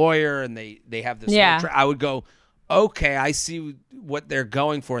a lawyer and they have this, I would go, okay, I see what they're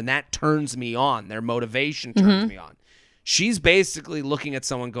going for, and that turns me on. Their motivation turns me on. She's basically looking at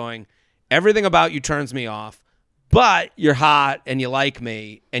someone going, everything about you turns me off, but you're hot and you like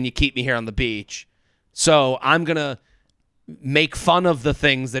me and you keep me here on the beach. So I'm going to make fun of the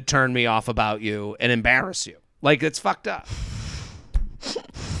things that turn me off about you and embarrass you. Like, it's fucked up.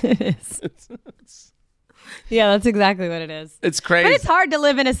 It is. Yeah, that's exactly what it is. It's crazy. But it's hard to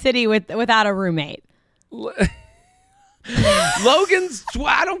live in a city without a roommate. Logan's,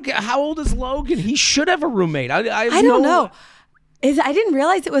 I don't get, how old is Logan? He should have a roommate. I don't know. I didn't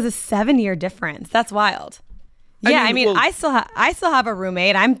realize it was a 7-year difference. That's wild. Yeah, I mean, well, I still have a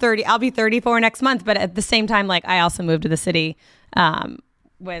roommate. I'm 30. I'll be 34 next month. But at the same time, like, I also moved to the city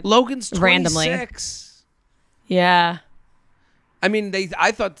with Logan's 26. randomly. Yeah. I mean,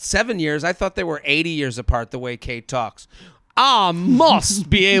 I thought 7 years. I thought they were 80 years apart the way Kate talks. I must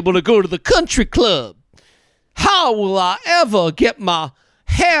be able to go to the country club. How will I ever get my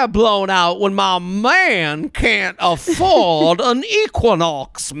hair blown out when my man can't afford an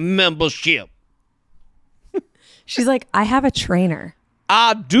Equinox membership? She's like, I have a trainer.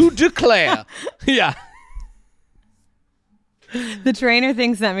 I do declare. Yeah. The trainer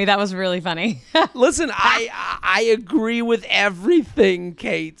thing sent me. That was really funny. Listen, I agree with everything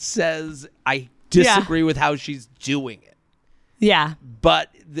Kate says. I disagree with how she's doing it. Yeah. But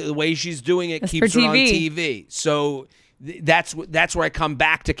the way she's doing it keeps her on TV. So that's where I come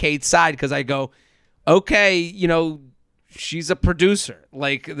back to Kate's side, because I go, okay, you know, she's a producer.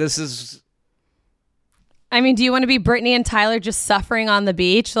 Like, this is... I mean, do you want to be Brittany and Tyler just suffering on the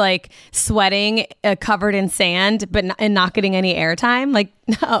beach, like sweating, covered in sand, and not getting any airtime? Like,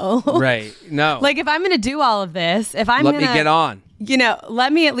 no. Right. No. Like, if I'm going to do all of this, if I'm Let me get on. You know,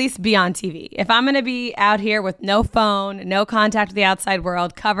 let me at least be on TV. If I'm going to be out here with no phone, no contact with the outside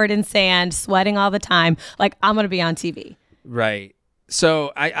world, covered in sand, sweating all the time, like, I'm going to be on TV. Right.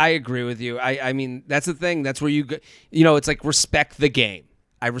 So I agree with you. I mean, that's the thing. That's where you go. You know, it's like, respect the game.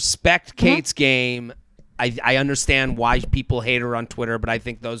 I respect Kate's game. I understand why people hate her on Twitter, but I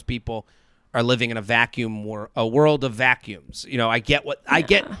think those people are living in a world of vacuums. You know, I get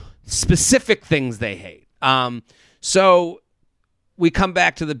specific things they hate. So we come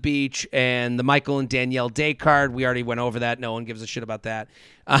back to the beach and the Michael and Danielle day card. We already went over that. No one gives a shit about that.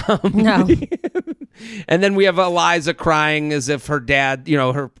 No. And then we have Eliza crying as if her dad, you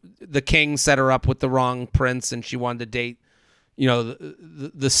know, the king set her up with the wrong prince and she wanted to date, you know,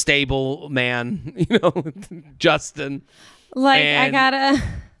 the stable man, you know, Justin. Like, and I gotta...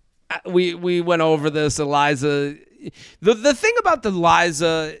 We went over this, Eliza. The thing about the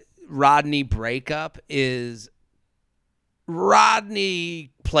Eliza-Rodney breakup is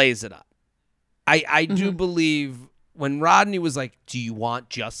Rodney plays it up. I do believe when Rodney was like, do you want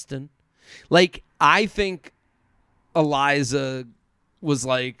Justin? Like, I think Eliza was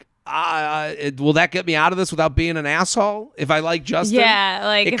like, will that get me out of this without being an asshole if I like Justin? Yeah,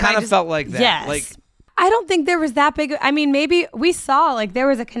 like, it kind of felt like that. Yes. Like, I don't think there was that big. I mean, maybe we saw like there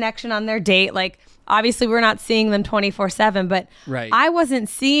was a connection on their date. Like, obviously we're not seeing them 24/7, but right. I wasn't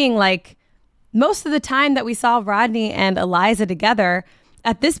seeing, like, most of the time that we saw Rodney and Eliza together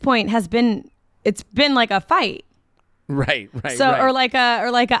at this point it's been like a fight. Right. So, right. or like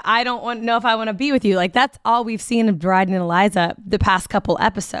a I don't know if I want to be with you. Like, that's all we've seen of Rodney and Eliza the past couple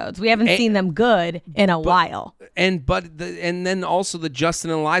episodes. We haven't seen them good in a while. And then also the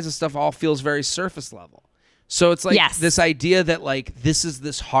Justin and Eliza stuff all feels very surface level. So it's like this idea that, like, this is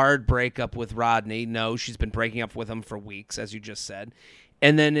this hard breakup with Rodney. No, she's been breaking up with him for weeks, as you just said.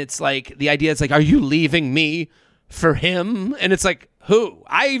 And then it's like the idea, it's like, are you leaving me for him? And it's like, who?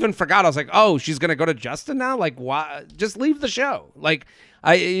 I even forgot. I was like, oh, she's going to go to Justin now? Like, why? Just leave the show. Like,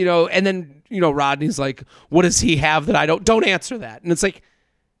 and then, you know, Rodney's like, what does he have that I don't? Don't answer that. And it's like,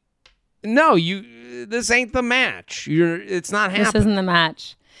 no, this ain't the match. It's not happening. This isn't the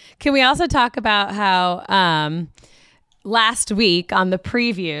match. Can we also talk about how last week on the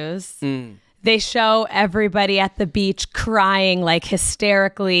previews, they show everybody at the beach crying, like,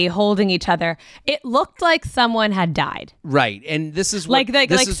 hysterically, holding each other. It looked like someone had died. Right. And this is what...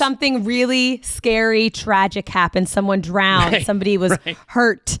 Like something really scary, tragic happened. Someone drowned. Right. Somebody was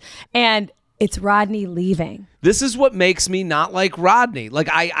hurt. And it's Rodney leaving. This is what makes me not like Rodney. Like,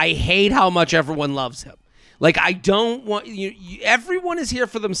 I hate how much everyone loves him. Like, I don't want... everyone is here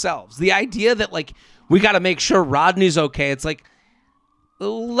for themselves. The idea that, like, we got to make sure Rodney's okay. It's like...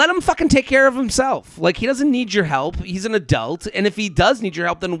 let him fucking take care of himself. Like, he doesn't need your help. He's an adult. And if he does need your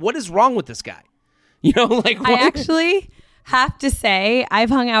help, then what is wrong with this guy? You know, like, what? I actually have to say, I've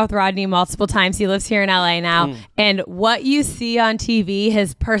hung out with Rodney multiple times. He lives here in LA now. And what you see on TV,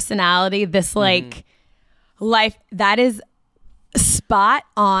 his personality, this like life. That is spot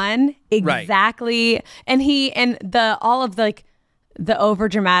on. Exactly. Right. And all of the over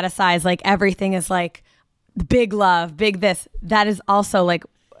dramatized, like everything is like big love, big this. That is also like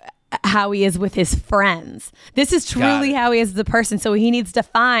how he is with his friends. This is truly how he is as a person. So he needs to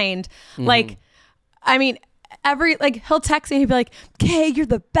find like, I mean, he'll text me and he'll be like, "Kay, you're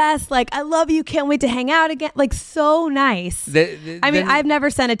the best. Like, I love you. Can't wait to hang out again." Like, so nice. I've never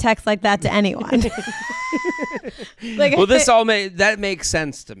sent a text like that to anyone. Like, well, that makes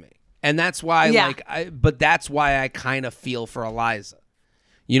sense to me. And that's why but that's why I kind of feel for Eliza.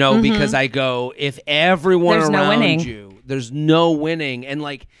 You know, because I go, if everyone around you, there's no winning. And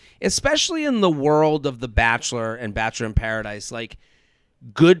like, especially in the world of The Bachelor and Bachelor in Paradise, like,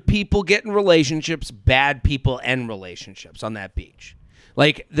 good people get in relationships, bad people end relationships on that beach.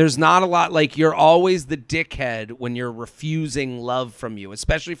 Like, there's not a lot, like, you're always the dickhead when you're refusing love from you,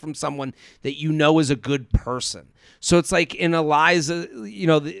 especially from someone that you know is a good person. So it's like in Eliza, you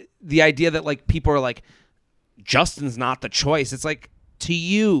know, the idea that like people are like, Justin's not the choice. It's like, to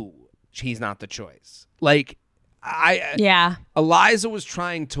you, he's not the choice. Like, Eliza was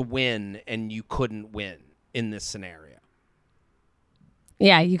trying to win and you couldn't win in this scenario.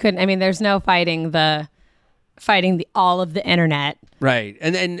 Yeah, you couldn't. I mean, there's no fighting all of the internet. Right.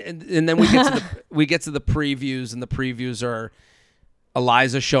 And then we get to the previews, and the previews are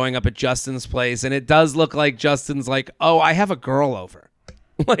Eliza showing up at Justin's place, and it does look like Justin's like, "Oh, I have a girl over."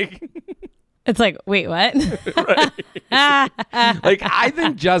 Like, it's like, wait, what? Right. Like, I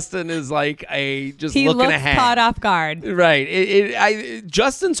think Justin is like he looking ahead. Caught off guard. Right.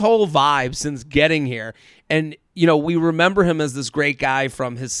 Justin's whole vibe since getting here, and you know, we remember him as this great guy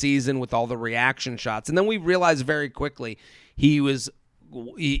from his season with all the reaction shots, and then we realized very quickly he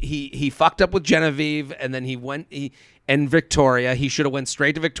fucked up with Genevieve, and then and Victoria. He should have went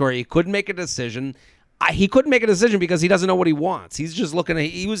straight to Victoria. He couldn't make a decision. He couldn't make a decision because he doesn't know what he wants. He's just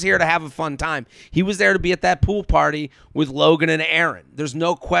he was here to have a fun time. He was there to be at that pool party with Logan and Aaron. There's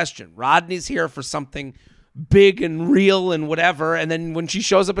no question. Rodney's here for something big and real and whatever. And then when she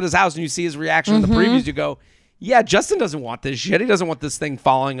shows up at his house and you see his reaction in the previews, you go, yeah, Justin doesn't want this shit. He doesn't want this thing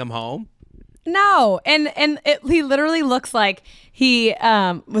following him home. No, he literally looks like he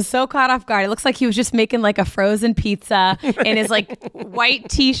was so caught off guard. It looks like he was just making like a frozen pizza in his like white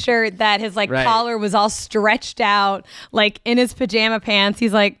T-shirt that his like collar was all stretched out, like in his pajama pants.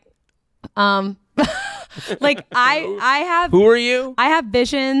 He's like, like I have. Who are you? I have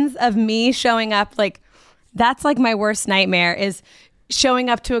visions of me showing up. Like, that's like my worst nightmare is showing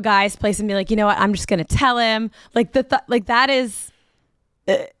up to a guy's place and be like, you know what? I'm just gonna tell him. Like like that is.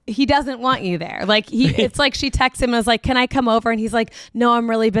 He doesn't want you there. Like it's like she texts him and was like, "Can I come over?" And he's like, "No, I'm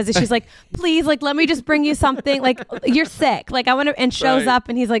really busy." She's like, "Please, like, let me just bring you something. Like, you're sick. Like, I want to." And shows up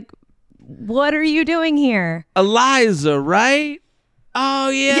and he's like, "What are you doing here?" Eliza, right? Oh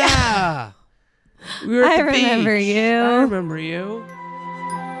yeah. We were at the beach. I remember you.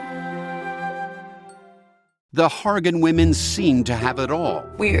 The Hargan women seemed to have it all.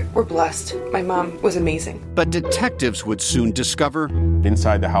 We were blessed. My mom was amazing. But detectives would soon discover...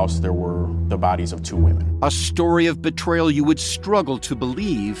 Inside the house, there were the bodies of 2 women. A story of betrayal you would struggle to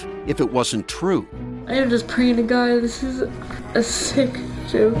believe if it wasn't true. I am just praying to God, this is a sick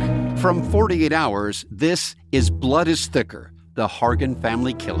joke. From 48 Hours, this is Blood is Thicker, The Hargan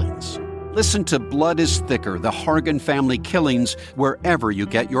Family Killings. Listen to Blood is Thicker, The Hargan Family Killings, wherever you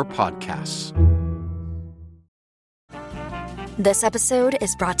get your podcasts. This episode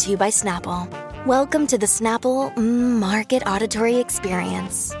is brought to you by Snapple. Welcome to the Snapple Market Auditory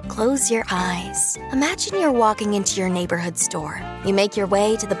Experience. Close your eyes. Imagine you're walking into your neighborhood store. You make your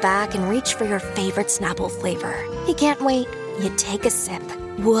way to the back and reach for your favorite Snapple flavor. You can't wait. You take a sip.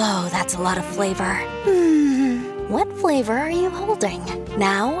 Whoa, that's a lot of flavor. What flavor are you holding?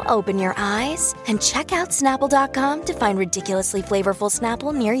 Now open your eyes and check out Snapple.com to find ridiculously flavorful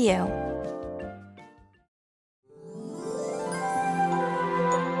Snapple near you.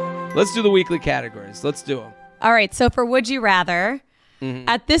 Let's do the weekly categories. Let's do them. All right. So for Would You Rather,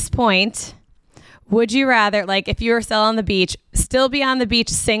 at this point, would you rather, like if you were still on the beach, still be on the beach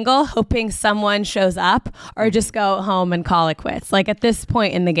single, hoping someone shows up, or just go home and call it quits? Like at this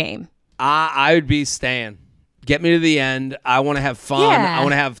point in the game. I would be staying. Get me to the end. I want to have fun. Yeah. I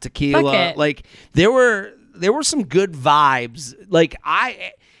want to have tequila. Like there were some good vibes. Like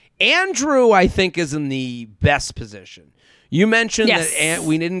Andrew, I think, is in the best position. You mentioned that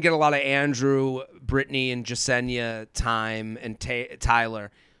we didn't get a lot of Andrew, Brittany, and Jasenia time, and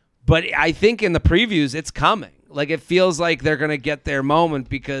Tyler. But I think in the previews, it's coming. Like, it feels like they're going to get their moment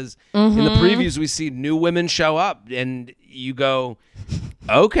because in the previews, we see new women show up. And you go,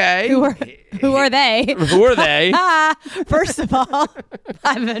 Okay. Who are they? Who are they? First of all,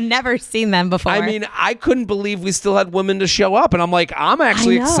 I've never seen them before. I mean, I couldn't believe we still had women to show up. And I'm like, I'm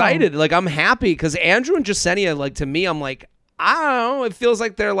actually excited. Like, I'm happy because Andrew and Jasenia, like, to me, I'm like, I don't know. It feels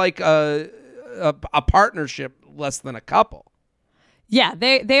like they're like a partnership less than a couple. Yeah,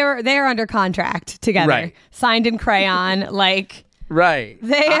 they're under contract together, Right. Signed in crayon, like right.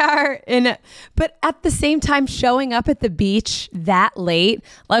 They are but at the same time, showing up at the beach that late.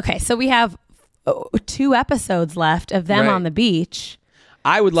 Okay, so we have 2 episodes left of them on the beach.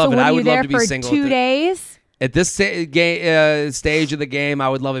 I would love it. I would love to be for single. 2 days. At this stage of the game, I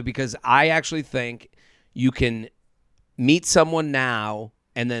would love it because I actually think you can meet someone now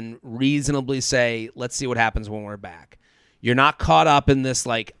and then reasonably say, let's see what happens when we're back. You're not caught up in this,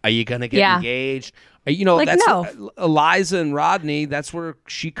 like, are you going to get engaged? You know, like, that's Eliza and Rodney, that's where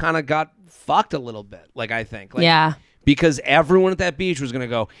she kind of got fucked a little bit, like, I think. Like, because everyone at that beach was going to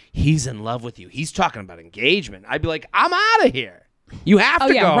go, he's in love with you. He's talking about engagement. I'd be like, I'm out of here. You have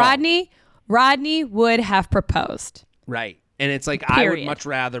to go. Rodney would have proposed. Right. And it's like, Period. I would much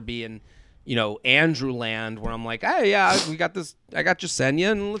rather be in, you know, Andrew land where I'm like, hey, yeah, we got this. I got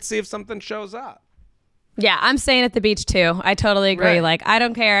Jasenia, and let's see if something shows up. Yeah, I'm staying at the beach too. I totally agree. Right. Like, I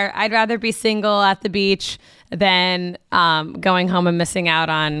don't care. I'd rather be single at the beach than going home and missing out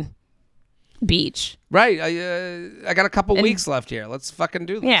on beach. Right. I got a couple weeks left here. Let's fucking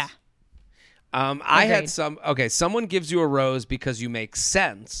do this. Yeah. I had someone gives you a rose because you make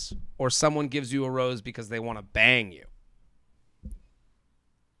sense, or someone gives you a rose because they want to bang you.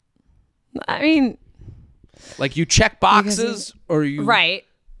 I mean, like, you check boxes or you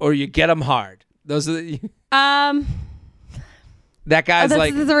get them hard. Those are the that guy's this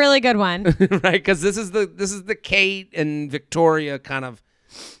like, is a really good one. right? Because this is the Kate and Victoria kind of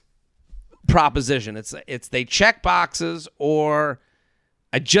proposition. It's they check boxes, or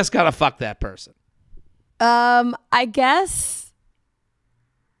I just gotta fuck that person. I guess.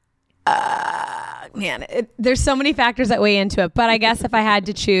 There's so many factors that weigh into it, but I guess if I had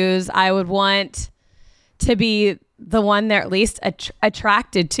to choose, I would want to be the one they're at least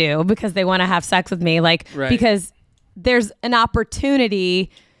attracted to because they want to have sex with me, like, because there's an opportunity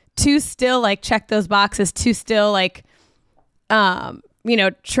to still, like, check those boxes, to still, like, you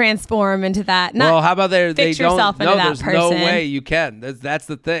know, transform into that. Not how about they don't? Yourself into that there's person. no way you can. That's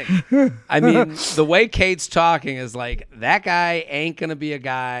the thing. I mean, the way Kate's talking is like, that guy ain't gonna be a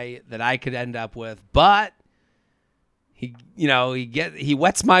guy that I could end up with, but he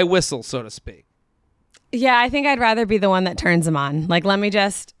wets my whistle, so to speak. Yeah, I think I'd rather be the one that turns him on. Like, let me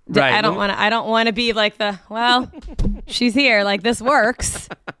just. Right. I don't want to be like she's here. Like, this works.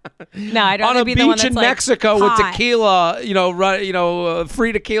 No, I'd rather be the one that's on a beach in Mexico hot. with tequila,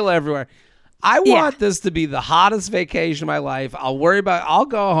 free tequila everywhere. I want this to be the hottest vacation of my life. I'll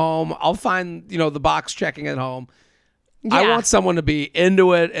go home. I'll find, the box checking at home. Yeah. I want someone to be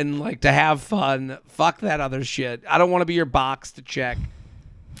into it and, like, to have fun. Fuck that other shit. I don't want to be your box to check.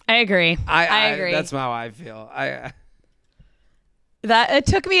 I agree. I agree. That's how I feel. That it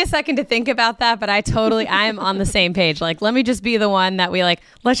took me a second to think about that, but I am on the same page. Like, let me just be the one that we like.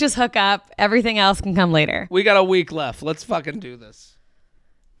 Let's just hook up. Everything else can come later. We got a week left. Let's fucking do this.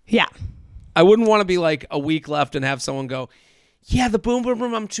 Yeah. I wouldn't want to be like a week left and have someone go, "Yeah, the boom boom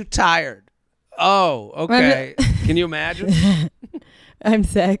room. I'm too tired." Oh, okay. Can you imagine? I'm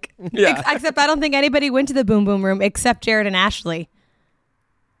sick. Yeah. Except I don't think anybody went to the boom boom room except Jared and Ashley.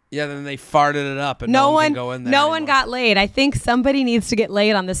 Yeah, then they farted it up and no one can go in there. No one got laid. I think somebody needs to get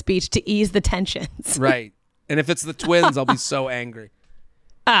laid on this beach to ease the tensions. Right. And if it's the twins, I'll be so angry.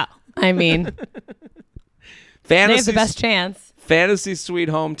 Oh, I mean, they have the best chance. Fantasy Suite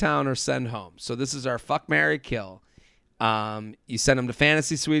Hometown or Send Home. So this is our fuck, marry, kill. You send them to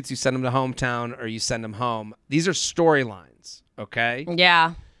Fantasy Suites, you send them to Hometown, or you send them home. These are storylines, okay?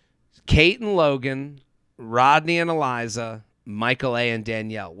 Yeah. Kate and Logan, Rodney and Eliza, Michael A. and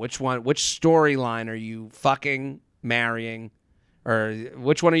Danielle. Which storyline are you fucking marrying? Or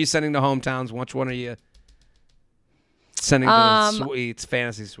which one are you sending to Hometowns? Which one are you sending to Suites,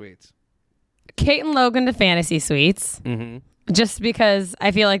 Fantasy Suites? Kate and Logan to Fantasy Suites. Mm-hmm. Just because I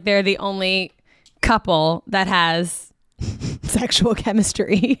feel like they're the only couple that has sexual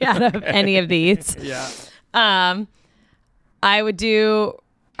chemistry out of any of these. Yeah.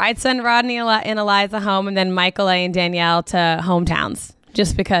 I'd send Rodney and Eliza home, and then Michael A. and Danielle to Hometowns,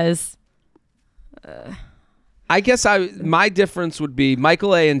 just because. I guess my difference would be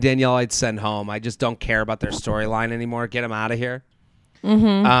Michael A. and Danielle I'd send home. I just don't care about their storyline anymore. Get them out of here.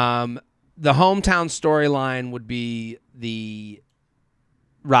 Mm-hmm. The Hometown storyline would be the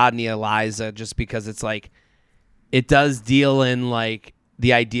Rodney Eliza, just because it's like it does deal in like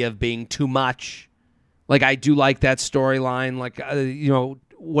the idea of being too much. Like, I do like that storyline. Like,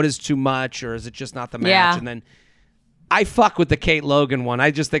 what is too much, or is it just not the match? Yeah. And then I fuck with the Kate Logan one. I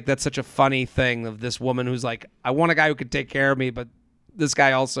just think that's such a funny thing of this woman who's like, I want a guy who can take care of me, but this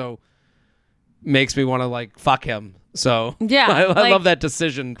guy also makes me want to like fuck him. So yeah, I love that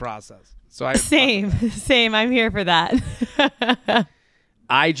decision process. So same. I'm here for that.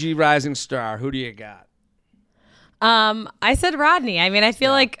 IG Rising Star. Who do you got? I said Rodney. I mean, I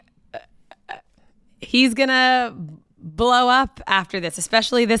feel like he's gonna blow up after this,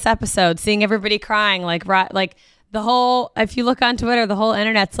 especially this episode. Seeing everybody crying, like the whole. If you look on Twitter, the whole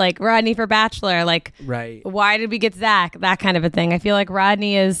internet's like Rodney for Bachelor. Like, right? Why did we get Zach? That kind of a thing. I feel like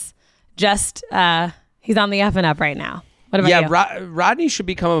Rodney is just he's on the up and up right now. What about you? Rodney should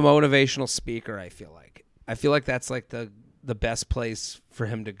become a motivational speaker. I feel like that's like the best place for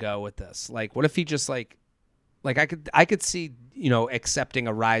him to go with this. Like, what if he just like I could see, accepting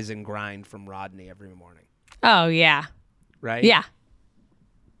a rise and grind from Rodney every morning. Oh yeah. Right? Yeah.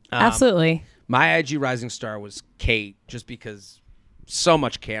 Absolutely. My IG Rising Star was Kate, just because so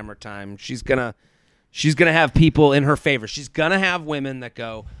much camera time. She's gonna have people in her favor. She's gonna have women that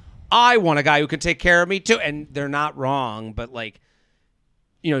go, I want a guy who can take care of me too. And they're not wrong, but like,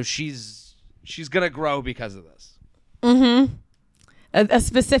 she's gonna grow because of this. Mm-hmm. A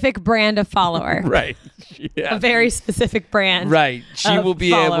specific brand of follower. Right. Yeah. A very specific brand. Right. She will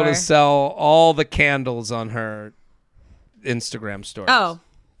be follower. able to sell all the candles on her Instagram stories. Oh,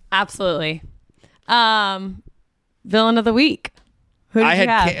 absolutely. Villain of the week. Who did you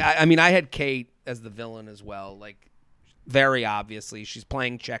have? I had Kate as the villain as well. Like, very obviously, she's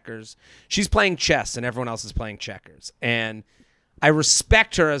playing checkers. She's playing chess, and everyone else is playing checkers. And I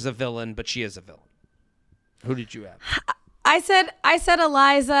respect her as a villain, but she is a villain. Who did you have? I said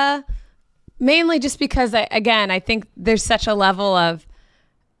Eliza, mainly just because I think there's such a level of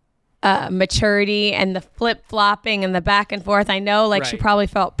maturity and the flip flopping and the back and forth. I know, like, she probably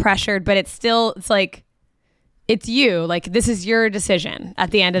felt pressured, but it's like it's you. Like, this is your decision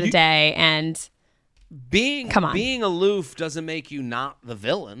at the end of the day, and being aloof doesn't make you not the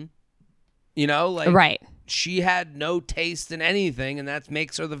villain. Right. She had no taste in anything, and that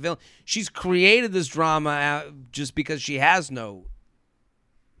makes her the villain. She's created this drama just because she has no,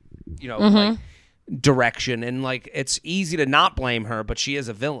 like, direction. And, like, it's easy to not blame her, but she is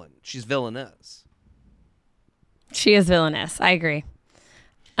a villain. She's villainous. She is villainous. I agree.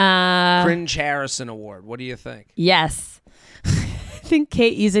 Cringe Harrison Award. What do you think? Yes. I think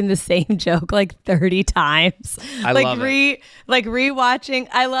Kate using the same joke like 30 times. I love it. Like rewatching.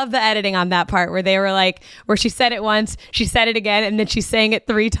 I love the editing on that part where they were like, where she said it once, she said it again, and then she's saying it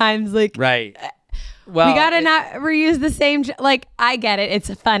 3 times. Like, right. Well, we gotta not reuse the same. Like, I get it. It's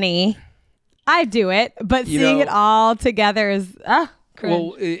funny. I do it, but seeing it all together is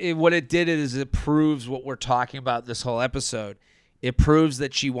cringe. Well, what it did is it proves what we're talking about this whole episode. It proves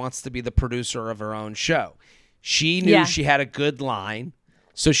that she wants to be the producer of her own show. She knew she had a good line,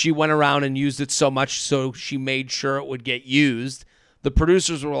 so she went around and used it so much so she made sure it would get used. The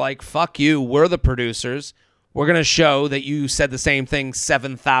producers were like, fuck you, we're the producers. We're going to show that you said the same thing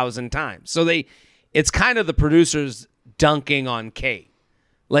 7,000 times. So it's kind of the producers dunking on Kate.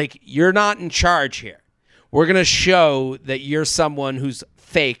 Like, you're not in charge here. We're going to show that you're someone who's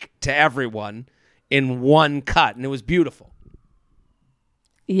fake to everyone in one cut, and it was beautiful.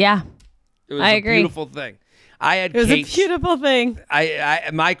 Yeah, it was I a agree. Beautiful thing. It was a beautiful thing.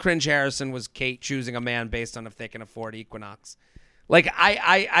 My cringe Harrison was Kate choosing a man based on if they can afford Equinox. Like,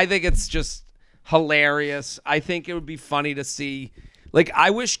 I think it's just hilarious. I think it would be funny to see. Like,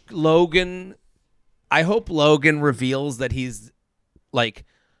 I hope Logan reveals that he's like,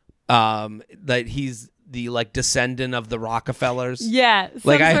 that he's the like descendant of the Rockefellers. Yeah,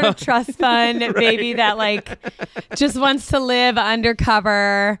 some sort of trust fund baby that like just wants to live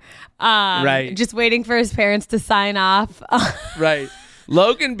undercover. Just waiting for his parents to sign off. Right.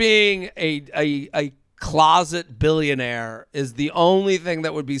 Logan being a closet billionaire is the only thing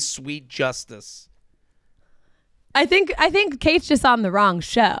that would be sweet justice. I think Kate's just on the wrong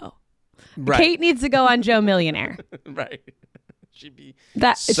show. Right. Kate needs to go on Joe Millionaire. Right. She'd be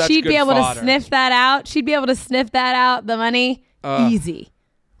able to sniff that out. She'd be able to sniff that out. The money, easy.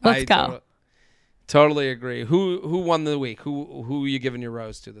 Let's go. Totally agree. Who won the week? Who are you giving your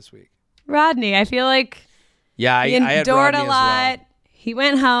rose to this week? Rodney. I feel like he endured a lot. Well. He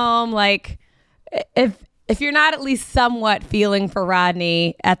went home. Like, if you're not at least somewhat feeling for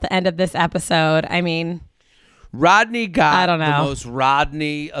Rodney at the end of this episode, I mean, Rodney got the most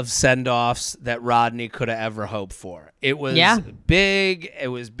Rodney of send-offs that Rodney could have ever hoped for. It was big. It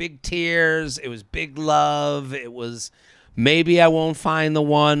was big tears. It was big love. It was maybe I won't find the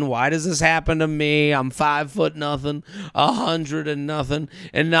one. Why does this happen to me? I'm 5 foot nothing, 100 and nothing,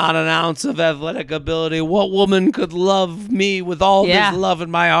 and not an ounce of athletic ability. What woman could love me with all this love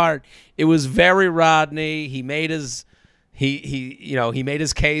in my heart? It was very Rodney. He made his he made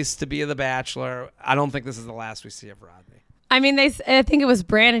his case to be the Bachelor. I don't think this is the last we see of Rodney. I mean, I think it was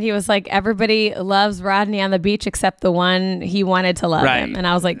Brandon. He was like, everybody loves Rodney on the beach except the one he wanted to love him. And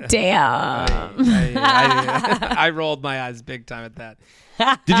I was like, damn. I rolled my eyes big time at that.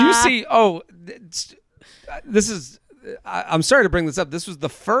 Did you see? Oh, this is. I'm sorry to bring this up. This was the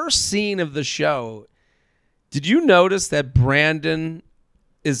first scene of the show. Did you notice that Brandon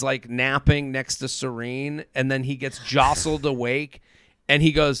is like napping next to Serene, and then he gets jostled awake, and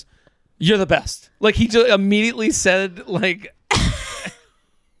he goes, "You're the best." Like he just immediately said, like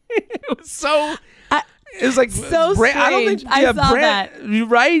it was so. It was like so strange. I don't think I saw that.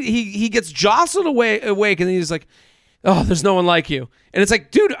 Right? He gets jostled awake, and then he's like, "Oh, there's no one like you." And it's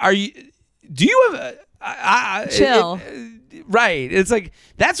like, dude, do you have chill? Right? It's like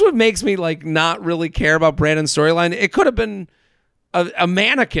that's what makes me like not really care about Brandon's storyline. It could have been a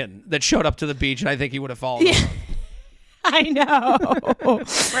mannequin that showed up to the beach, and I think he would have fallen. Yeah. I know.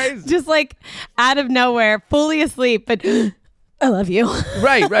 Crazy. Just like out of nowhere, fully asleep, but I love you.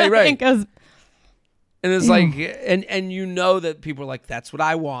 Right. And goes, and it's like, and you know that people are like, that's what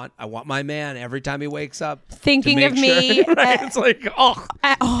I want. I want my man every time he wakes up thinking of me. Right? It's like, oh,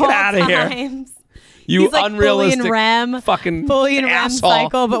 get out of here. You He's like unrealistic fully in REM, fucking fully in REM asshole.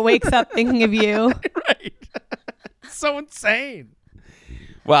 cycle, but wakes up thinking of you. Right. So insane.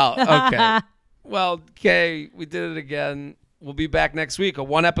 Well, okay. Well, Kay, we did it again. We'll be back next week, a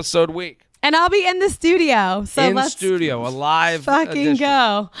 1-episode week. And I'll be in the studio. So let's studio, a live fucking edition.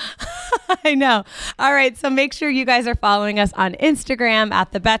 go. I know. All right. So make sure you guys are following us on Instagram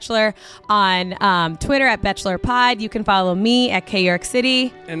at The Bachelor, on Twitter at Bachelor Pod. You can follow me at K York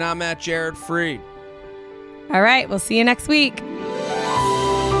City. And I'm at Jared Freed. All right. We'll see you next week.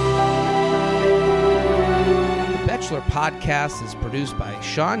 Bachelor Podcast is produced by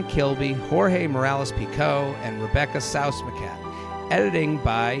Sean Kilby, Jorge Morales-Pico, and Rebecca Saus-Macat. Editing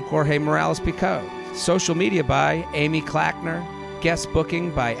by Jorge Morales-Pico. Social media by Amy Clackner. Guest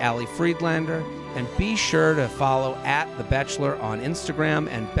booking by Ali Friedlander. And be sure to follow at The Bachelor on Instagram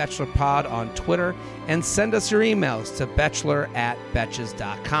and BachelorPod on Twitter. And send us your emails to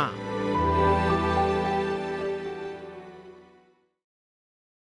bachelor@betches.com.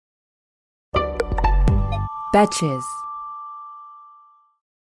 Betches.